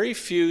been very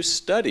few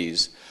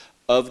studies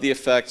of the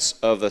effects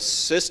of a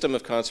system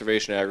of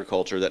conservation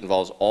agriculture that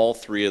involves all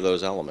three of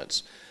those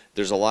elements.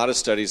 There's a lot of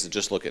studies that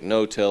just look at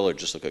no-till or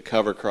just look at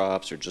cover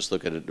crops or just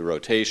look at the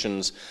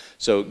rotations.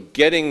 So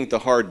getting the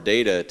hard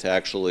data to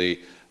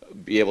actually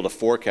be able to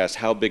forecast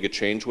how big a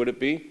change would it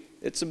be,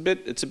 it's a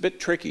bit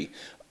tricky.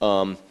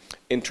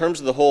 In terms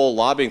of the whole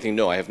lobbying thing,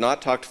 no, I have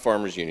not talked to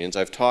farmers unions.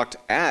 I've talked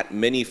at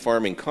many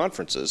farming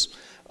conferences.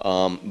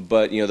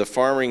 But, you know, the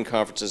farming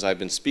conferences I've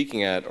been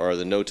speaking at are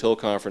the no-till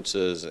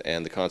conferences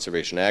and the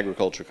conservation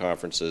agriculture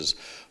conferences.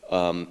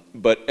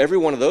 But every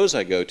one of those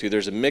I go to,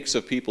 there's a mix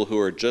of people who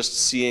are just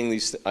seeing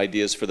these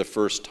ideas for the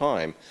first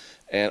time.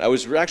 And I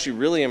was actually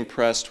really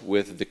impressed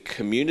with the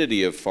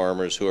community of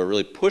farmers who are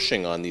really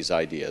pushing on these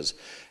ideas.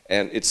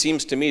 And it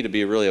seems to me to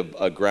be really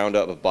a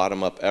ground-up, a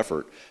bottom-up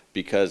effort,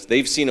 because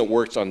they've seen it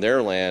works on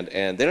their land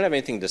and they don't have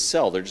anything to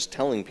sell. They're just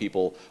telling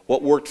people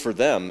what worked for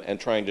them and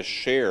trying to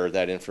share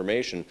that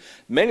information.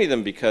 Many of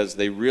them because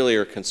they really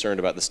are concerned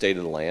about the state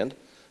of the land.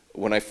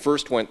 When I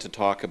first went to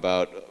talk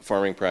about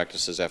farming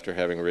practices after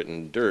having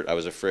written Dirt, I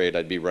was afraid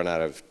I'd be run out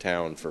of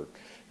town for,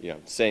 you know,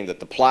 saying that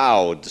the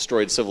plow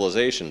destroyed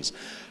civilizations.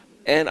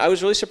 And I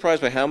was really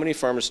surprised by how many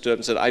farmers stood up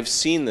and said, I've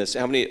seen this,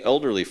 how many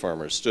elderly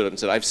farmers stood up and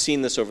said, I've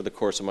seen this over the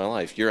course of my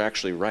life. You're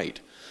actually right.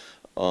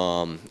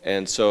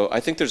 And so I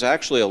think there's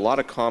actually a lot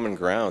of common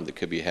ground that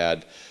could be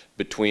had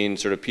between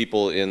sort of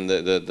people in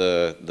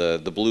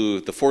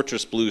the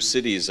fortress blue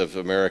cities of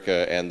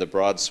America and the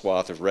broad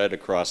swath of red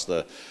across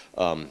the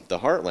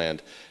heartland.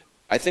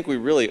 I think we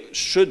really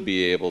should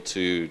be able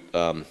to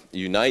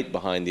unite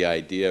behind the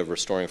idea of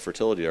restoring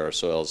fertility to our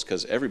soils,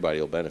 because everybody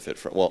will benefit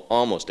from, well,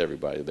 almost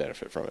everybody will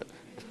benefit from it.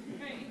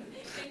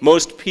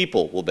 Most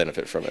people will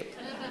benefit from it.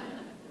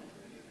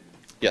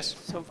 Yes?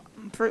 So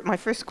my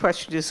first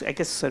question is, I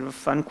guess, sort of a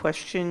fun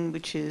question,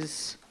 which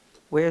is,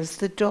 where's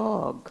the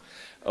dog?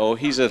 Oh,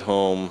 he's at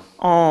home.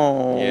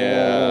 Oh.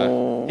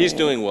 Yeah. He's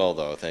doing well,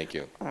 though. Thank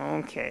you.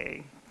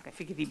 Okay. I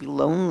figured he'd be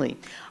lonely.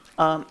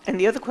 And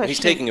the other question... He's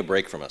taking a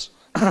break from us.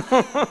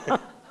 The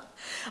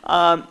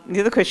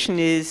other question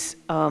is,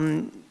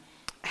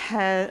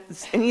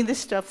 has any of the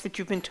stuff that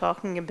you've been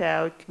talking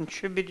about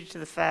contributed to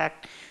the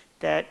fact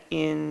that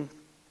in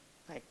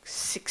like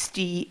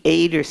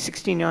 68 or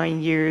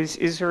 69 years,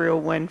 Israel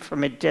went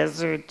from a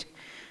desert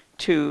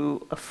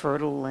to a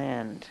fertile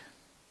land?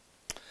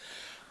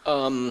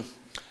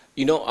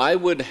 You know, I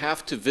would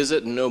have to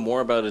visit and know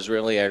more about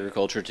Israeli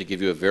agriculture to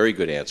give you a very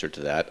good answer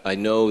to that. I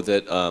know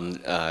that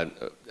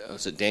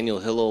was it Daniel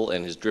Hillel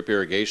and his drip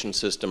irrigation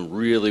system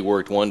really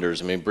worked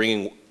wonders. I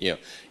mean,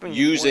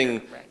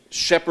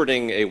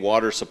 shepherding a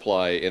water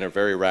supply in a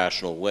very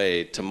rational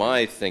way, to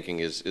my thinking,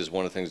 is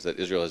one of the things that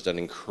Israel has done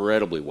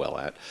incredibly well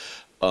at.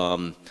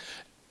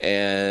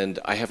 And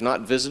I have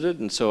not visited,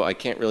 and so I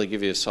can't really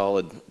give you a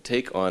solid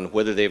take on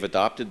whether they've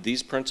adopted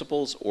these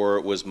principles or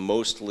it was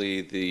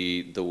mostly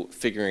the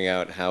figuring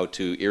out how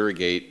to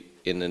irrigate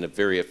in a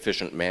very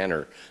efficient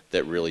manner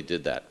that really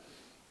did that.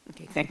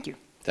 Okay, thank you.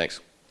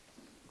 Thanks.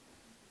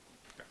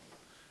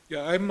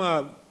 Yeah,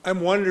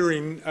 I'm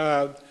wondering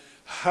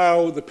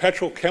how the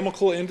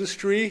petrochemical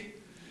industry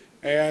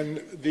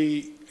and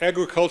the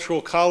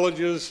agricultural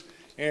colleges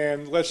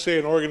and, let's say,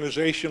 an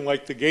organization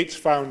like the Gates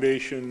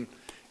Foundation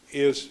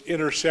is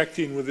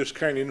intersecting with this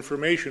kind of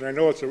information. I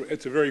know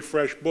it's a very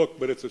fresh book,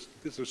 but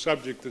it's a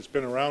subject that's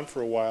been around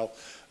for a while.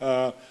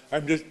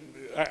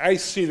 I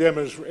see them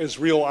as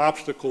real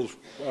obstacles,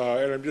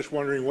 and I'm just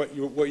wondering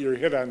what your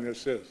hit on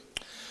this is.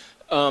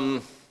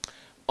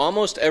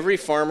 Almost every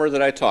farmer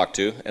that I talk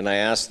to, and I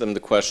ask them the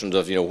questions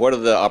of, what are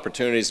the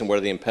opportunities and what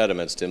are the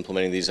impediments to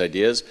implementing these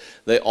ideas,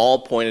 they all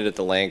pointed at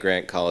the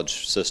land-grant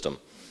college system.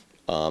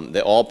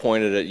 They all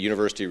pointed at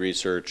university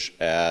research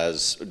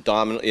as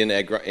in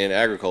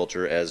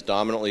agriculture as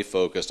dominantly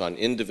focused on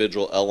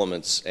individual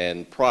elements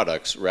and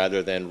products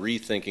rather than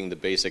rethinking the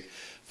basic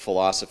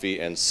philosophy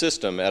and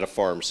system at a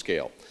farm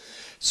scale.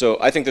 So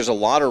I think there's a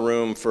lot of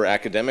room for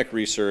academic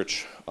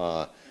research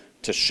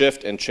to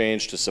shift and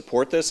change to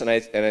support this, and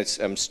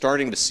I'm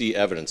starting to see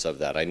evidence of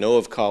that. I know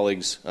of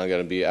colleagues, I'm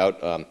going to be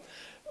out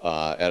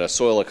at a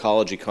soil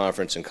ecology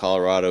conference in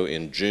Colorado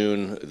in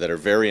June that are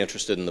very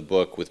interested in the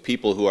book with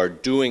people who are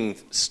doing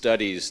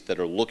studies that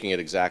are looking at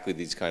exactly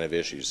these kind of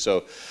issues.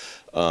 So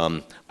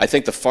I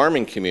think the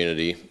farming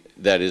community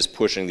that is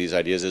pushing these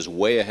ideas is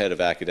way ahead of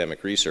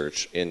academic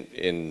research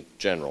in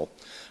general.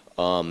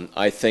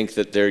 I think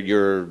that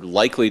you're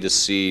likely to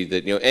see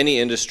that any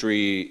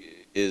industry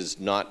is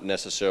not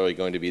necessarily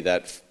going to be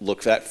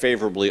look that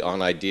favorably on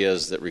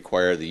ideas that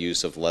require the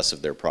use of less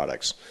of their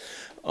products.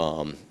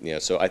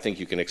 So I think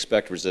you can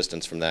expect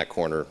resistance from that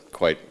corner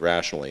quite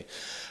rationally.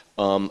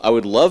 I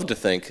would love to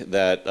think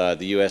that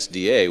the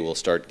USDA will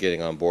start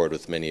getting on board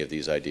with many of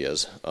these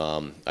ideas.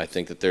 I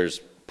think that there's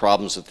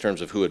problems in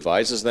terms of who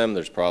advises them.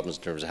 There's problems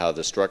in terms of how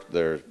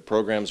their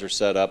programs are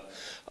set up.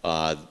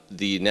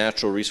 The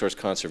Natural Resource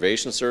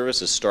Conservation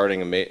Service has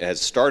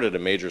started a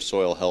major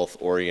soil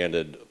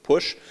health-oriented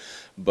push,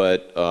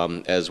 but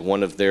as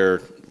one of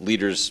their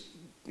leaders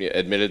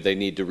admitted, they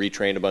need to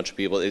retrain a bunch of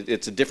people.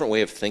 It's a different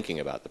way of thinking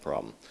about the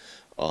problem.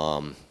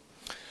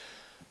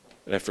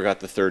 And I forgot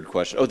the third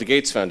question. Oh, the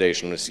Gates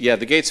Foundation. Yeah,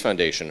 the Gates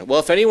Foundation. Well,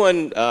 if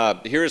anyone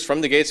here is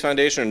from the Gates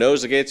Foundation or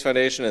knows the Gates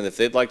Foundation, and if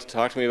they'd like to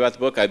talk to me about the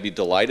book, I'd be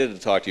delighted to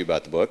talk to you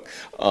about the book.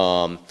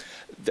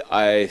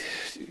 I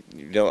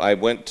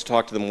went to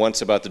talk to them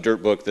once about the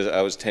Dirt book that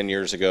I was 10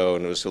 years ago,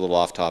 and it was a little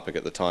off topic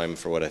at the time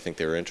for what I think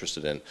they were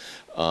interested in.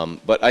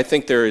 But I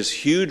think there is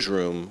huge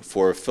room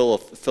for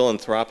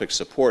philanthropic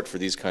support for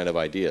these kind of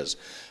ideas.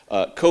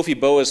 Kofi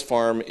Boa's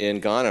farm in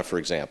Ghana, for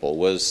example,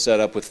 was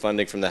set up with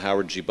funding from the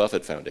Howard G.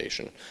 Buffett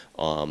Foundation.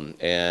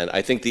 And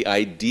I think the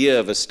idea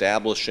of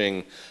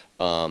establishing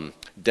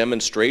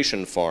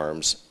demonstration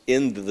farms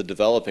in the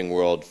developing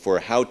world for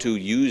how to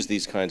use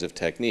these kinds of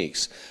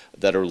techniques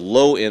that are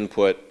low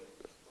input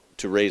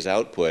to raise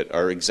output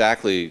are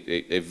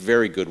exactly a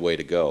very good way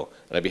to go.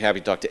 And I'd be happy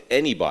to talk to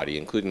anybody,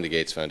 including the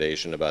Gates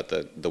Foundation, about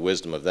the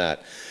wisdom of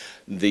that.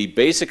 The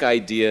basic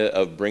idea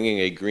of bringing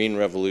a green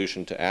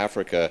revolution to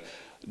Africa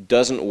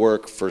doesn't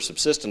work for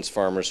subsistence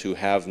farmers who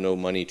have no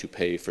money to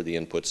pay for the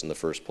inputs in the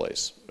first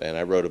place. And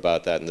I wrote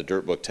about that in the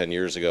Dirt book 10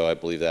 years ago. I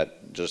believe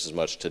that just as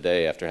much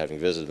today after having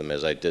visited them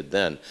as I did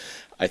then.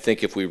 I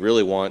think if we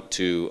really want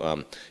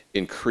to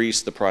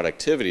increase the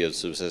productivity of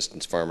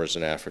subsistence farmers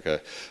in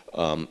Africa,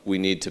 we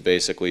need to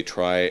basically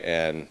try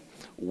and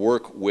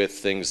work with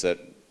things that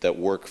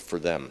work for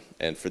them.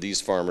 And for these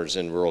farmers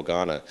in rural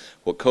Ghana,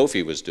 what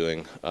Kofi was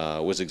doing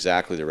was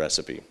exactly the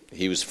recipe.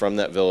 He was from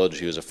that village,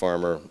 he was a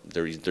farmer,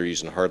 they're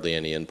using hardly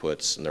any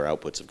inputs, and their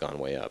outputs have gone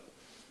way up.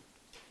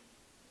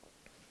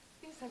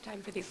 We have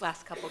time for these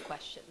last couple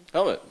questions.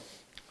 Helmut.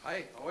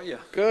 Hi, how are you?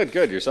 Good,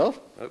 good. Yourself?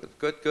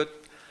 Good.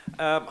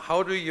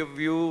 How do you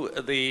view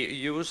the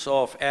use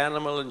of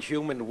animal and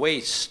human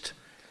waste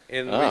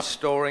in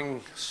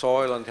restoring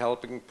soil and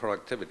helping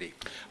productivity?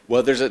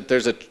 Well, there's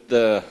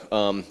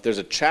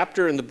a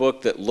chapter in the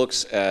book that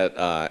looks at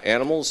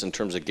animals in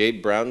terms of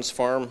Gabe Brown's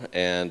farm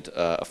and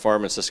a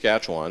farm in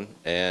Saskatchewan,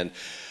 and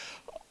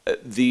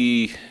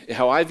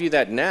how I view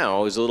that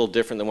now is a little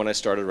different than when I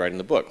started writing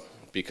the book,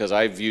 because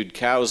I viewed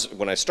cows,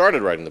 when I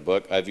started writing the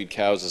book, I viewed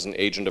cows as an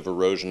agent of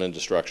erosion and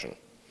destruction.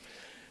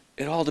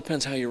 It all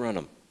depends how you run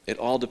them. It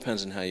all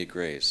depends on how you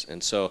graze.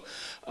 And so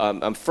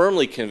I'm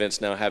firmly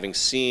convinced now, having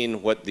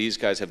seen what these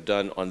guys have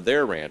done on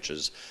their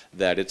ranches,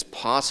 that it's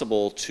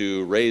possible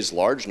to raise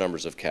large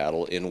numbers of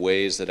cattle in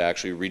ways that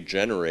actually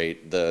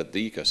regenerate the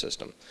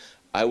ecosystem.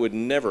 I would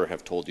never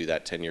have told you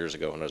that 10 years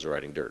ago when I was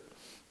writing Dirt.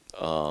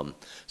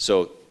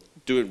 So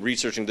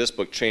researching this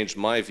book changed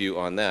my view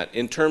on that.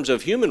 In terms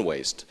of human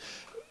waste,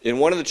 in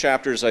one of the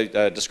chapters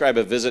I describe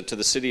a visit to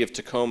the city of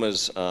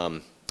Tacoma's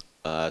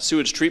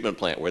sewage treatment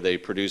plant where they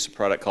produce a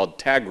product called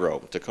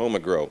Tagro, Tacoma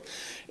Grow.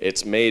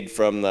 It's made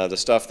from the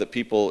stuff that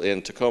people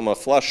in Tacoma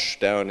flush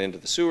down into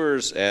the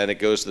sewers, and it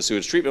goes to the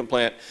sewage treatment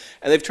plant.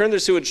 And they've turned their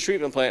sewage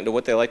treatment plant into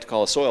what they like to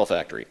call a soil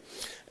factory.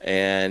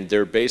 And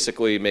they're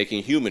basically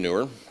making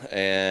humanure,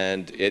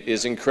 and it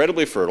is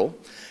incredibly fertile.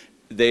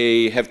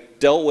 They have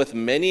dealt with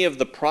many of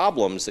the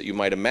problems that you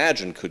might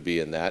imagine could be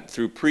in that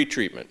through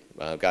pre-treatment.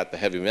 Got the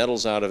heavy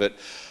metals out of it.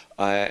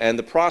 And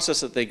the process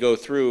that they go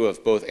through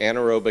of both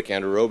anaerobic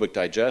and aerobic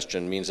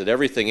digestion means that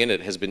everything in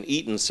it has been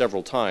eaten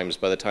several times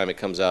by the time it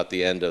comes out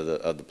the end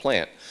of the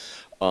plant.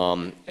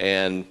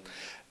 And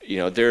you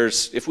know,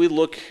 if we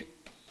look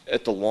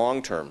at the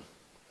long term,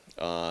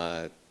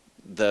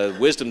 the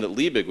wisdom that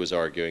Liebig was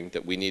arguing,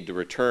 that we need to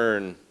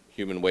return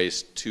human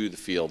waste to the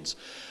fields,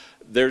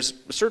 there's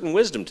a certain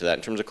wisdom to that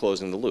in terms of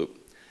closing the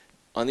loop.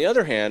 On the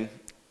other hand,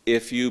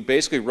 if you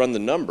basically run the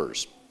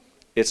numbers,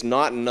 it's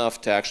not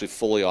enough to actually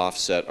fully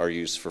offset our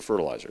use for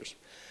fertilizers.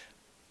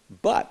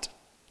 But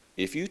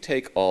if you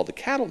take all the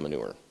cattle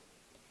manure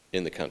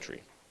in the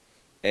country,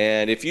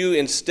 and if you,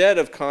 instead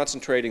of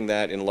concentrating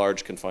that in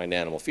large confined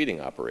animal feeding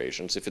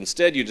operations, if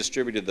instead you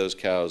distributed those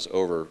cows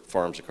over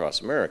farms across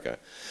America,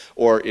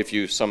 or if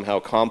you somehow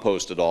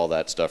composted all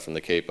that stuff from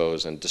the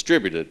capos and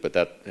distributed it, but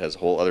that has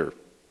whole other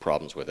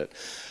problems with it.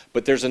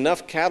 But there's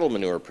enough cattle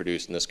manure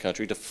produced in this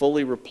country to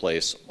fully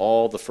replace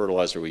all the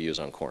fertilizer we use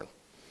on corn.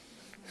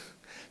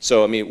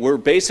 So, I mean, we're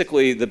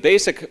basically, the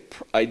basic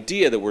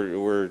idea that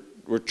we're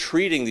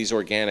treating these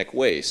organic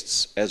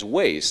wastes as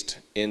waste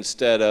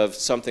instead of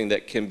something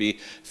that can be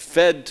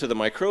fed to the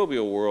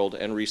microbial world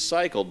and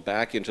recycled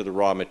back into the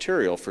raw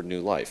material for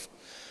new life.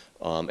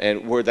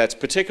 And where that's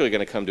particularly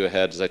going to come to a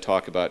head, as I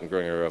talk about in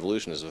Growing a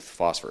Revolution, is with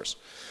phosphorus.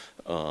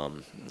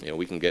 You know,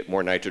 we can get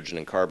more nitrogen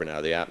and carbon out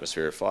of the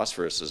atmosphere.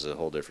 Phosphorus is a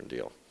whole different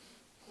deal.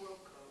 GrowCo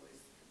is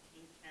the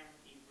King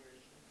County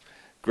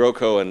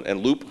version. GrowCo and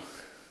Loop?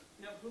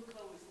 No,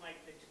 GrowCo is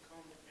like the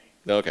Tacoma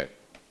thing. Okay.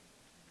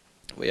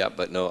 Well, yeah,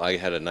 but no, I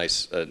had a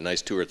nice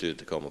tour through the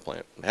Tacoma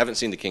plant. I haven't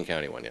seen the King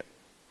County one yet.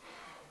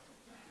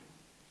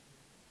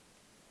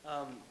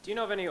 Do you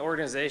know of any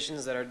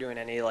organizations that are doing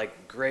any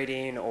like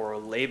grading or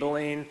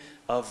labeling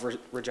of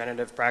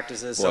regenerative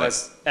practices? So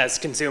as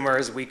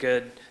consumers, we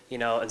could, you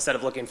know, instead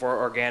of looking for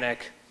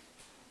organic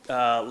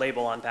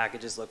label on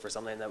packages, look for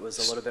something that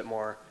was a little bit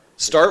more.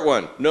 Start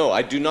one. No,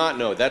 I do not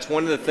know. That's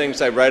one of the things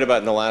I write about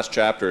in the last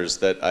chapters,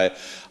 that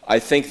I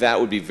think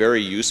that would be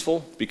very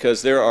useful,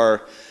 because there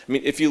are, I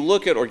mean, if you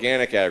look at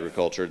organic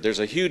agriculture, there's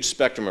a huge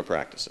spectrum of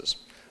practices,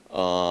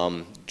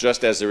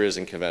 just as there is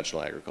in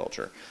conventional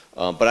agriculture.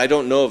 But I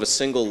don't know of a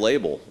single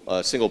label,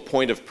 a single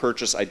point of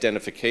purchase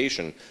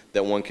identification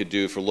that one could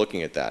do for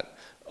looking at that.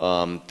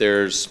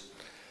 There's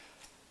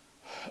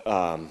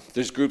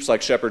groups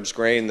like Shepherd's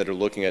Grain that are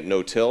looking at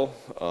no-till,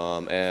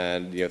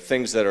 and you know,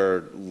 things that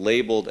are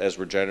labeled as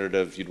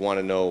regenerative. You'd want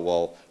to know,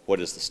 well,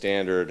 what is the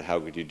standard? How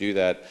could you do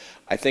that?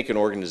 I think an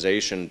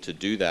organization to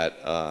do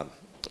that,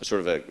 sort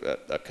of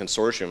a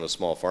consortium of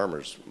small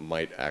farmers,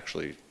 might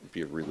actually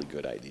be a really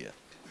good idea.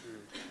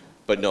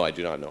 But no, I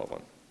do not know of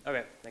one.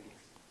 Okay, thank you.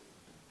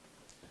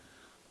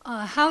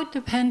 How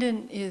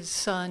dependent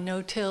is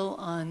no-till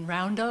on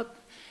Roundup,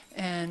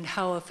 and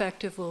how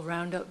effective will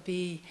Roundup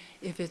be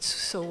if it's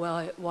so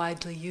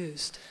widely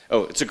used?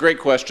 Oh, it's a great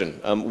question.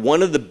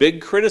 One of the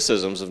big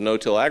criticisms of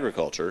no-till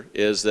agriculture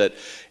is that,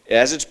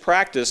 as it's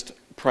practiced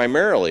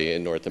primarily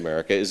in North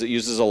America, is it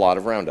uses a lot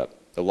of Roundup,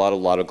 a lot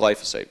of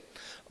glyphosate.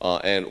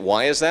 And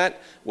why is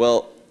that?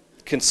 Well,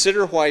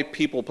 consider why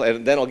people,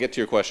 and then I'll get to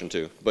your question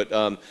too,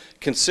 but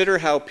consider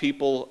how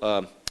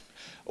people,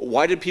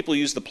 why did people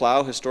use the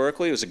plow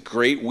historically? It was a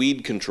great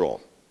weed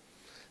control.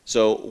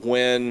 So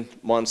when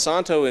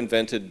Monsanto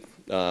invented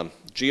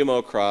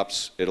GMO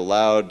crops, it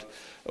allowed,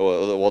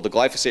 well, the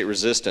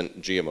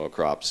glyphosate-resistant GMO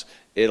crops,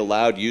 it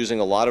allowed using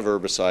a lot of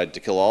herbicide to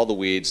kill all the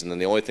weeds, and then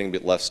the only thing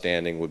left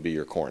standing would be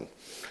your corn,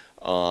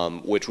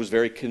 which was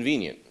very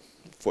convenient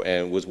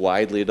and was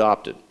widely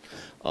adopted.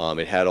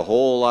 It had a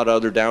whole lot of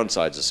other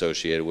downsides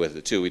associated with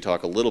it too. We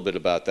talk a little bit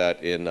about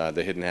that in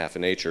The Hidden Half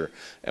of Nature,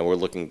 and we're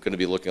going to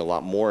be looking a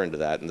lot more into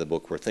that in the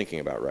book we're thinking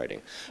about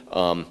writing.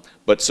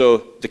 But so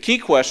the key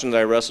question that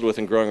I wrestled with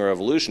in Growing a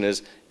Revolution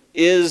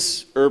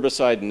is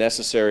herbicide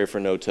necessary for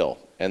no-till?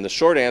 And the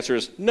short answer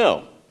is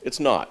no,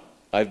 it's not.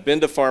 I've been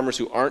to farmers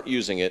who aren't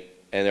using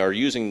it and are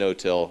using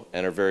no-till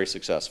and are very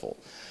successful.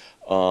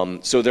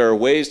 So there are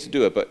ways to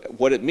do it, but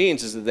what it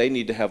means is that they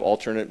need to have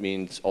alternative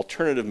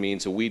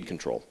means of weed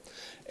control.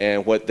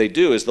 And what they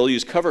do is they'll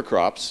use cover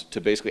crops to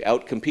basically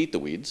outcompete the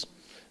weeds.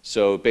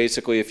 So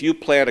basically, if you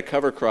plant a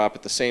cover crop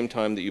at the same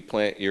time that you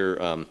plant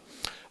your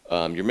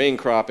main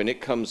crop and it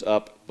comes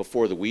up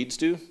before the weeds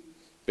do,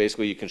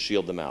 basically you can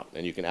shield them out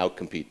and you can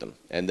outcompete them.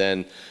 And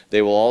then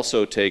they will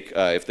also take,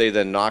 if they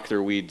then knock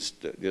their weeds,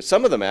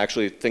 some of them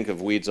actually think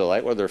of weeds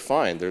like, well, they're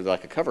fine, they're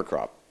like a cover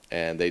crop.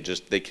 And they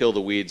kill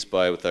the weeds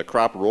with a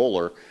crop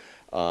roller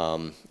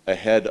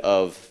ahead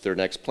of their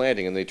next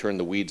planting, and they turn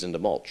the weeds into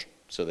mulch.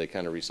 So they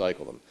kind of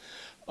recycle them.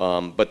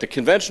 But the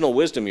conventional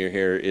wisdom you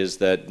hear is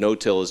that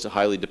no-till is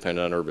highly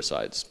dependent on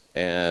herbicides.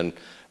 And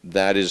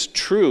that is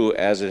true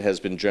as it has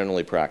been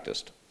generally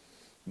practiced.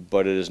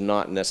 But it is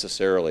not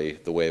necessarily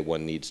the way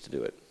one needs to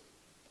do it.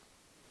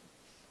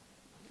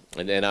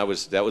 And that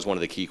was one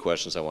of the key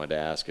questions I wanted to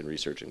ask in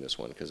researching this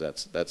one, because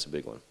that's a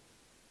big one.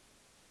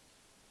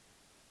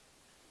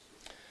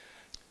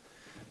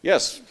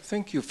 Yes?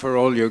 Thank you for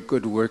all your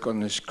good work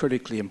on this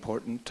critically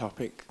important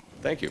topic.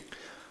 Thank you.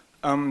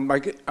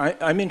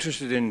 I'm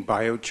interested in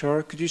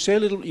biochar. Could you say a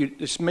little,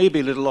 this may be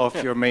a little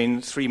off your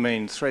three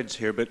main threads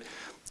here, but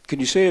can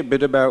you say a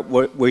bit about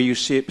where you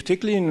see it,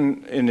 particularly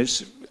in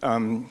its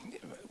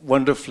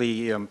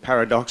wonderfully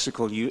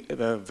paradoxical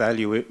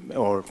value,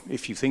 or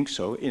if you think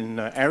so, in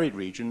arid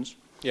regions,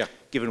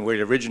 given where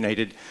it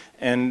originated,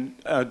 and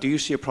do you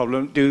see a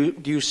problem, do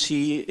you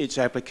see its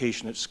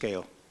application at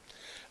scale?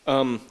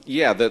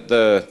 Yeah,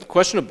 the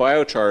question of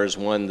biochar is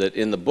one that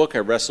in the book I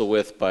wrestle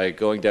with by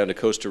going down to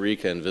Costa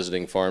Rica and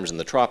visiting farms in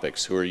the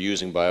tropics who are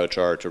using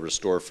biochar to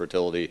restore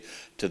fertility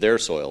to their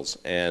soils.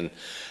 And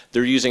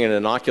they're using an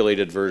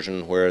inoculated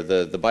version where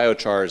the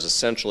biochar is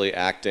essentially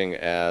acting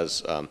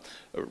as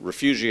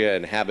refugia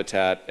and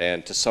habitat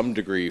and to some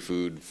degree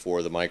food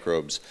for the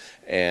microbes.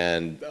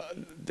 And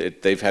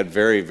they've had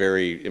very,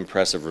 very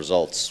impressive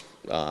results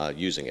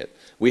using it.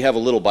 We have a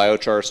little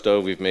biochar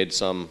stove. We've made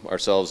some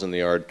ourselves in the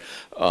yard.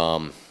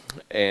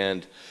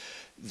 And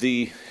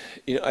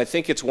I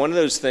think it's one of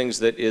those things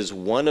that is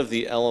one of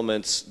the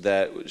elements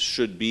that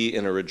should be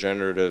in a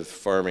regenerative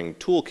farming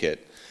toolkit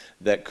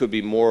that could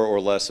be more or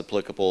less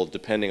applicable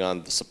depending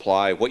on the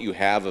supply, what you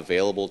have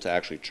available to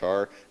actually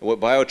char. And what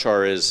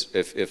biochar is,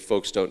 if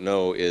folks don't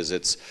know, is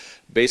it's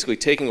basically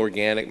taking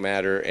organic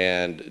matter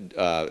and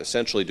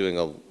essentially doing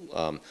a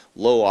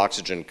low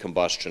oxygen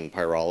combustion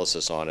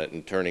pyrolysis on it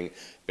and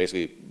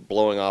basically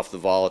blowing off the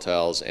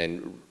volatiles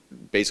and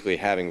basically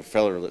having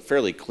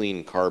fairly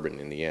clean carbon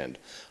in the end.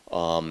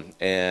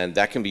 And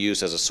that can be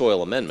used as a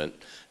soil amendment,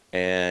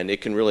 and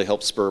it can really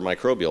help spur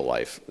microbial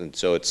life. And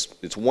so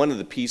it's one of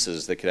the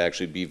pieces that could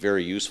actually be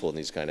very useful in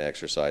these kind of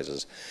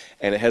exercises.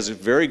 And it has a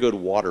very good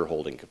water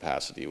holding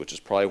capacity, which is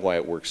probably why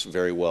it works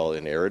very well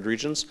in arid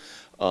regions.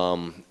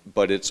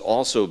 But it's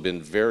also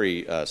been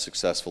very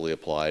successfully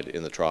applied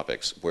in the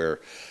tropics,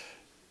 where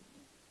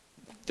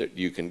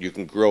you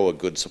can grow a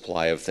good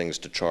supply of things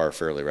to char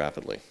fairly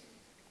rapidly.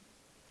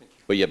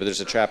 But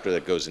there's a chapter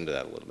that goes into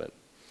that a little bit.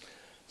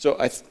 So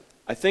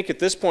I think at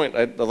this point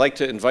I'd like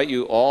to invite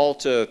you all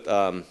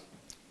to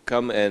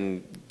come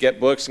and get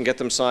books and get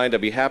them signed.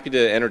 I'd be happy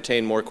to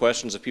entertain more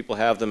questions if people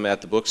have them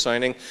at the book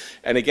signing.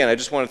 And again, I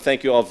just want to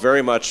thank you all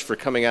very much for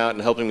coming out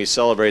and helping me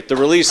celebrate the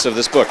release of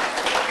this book.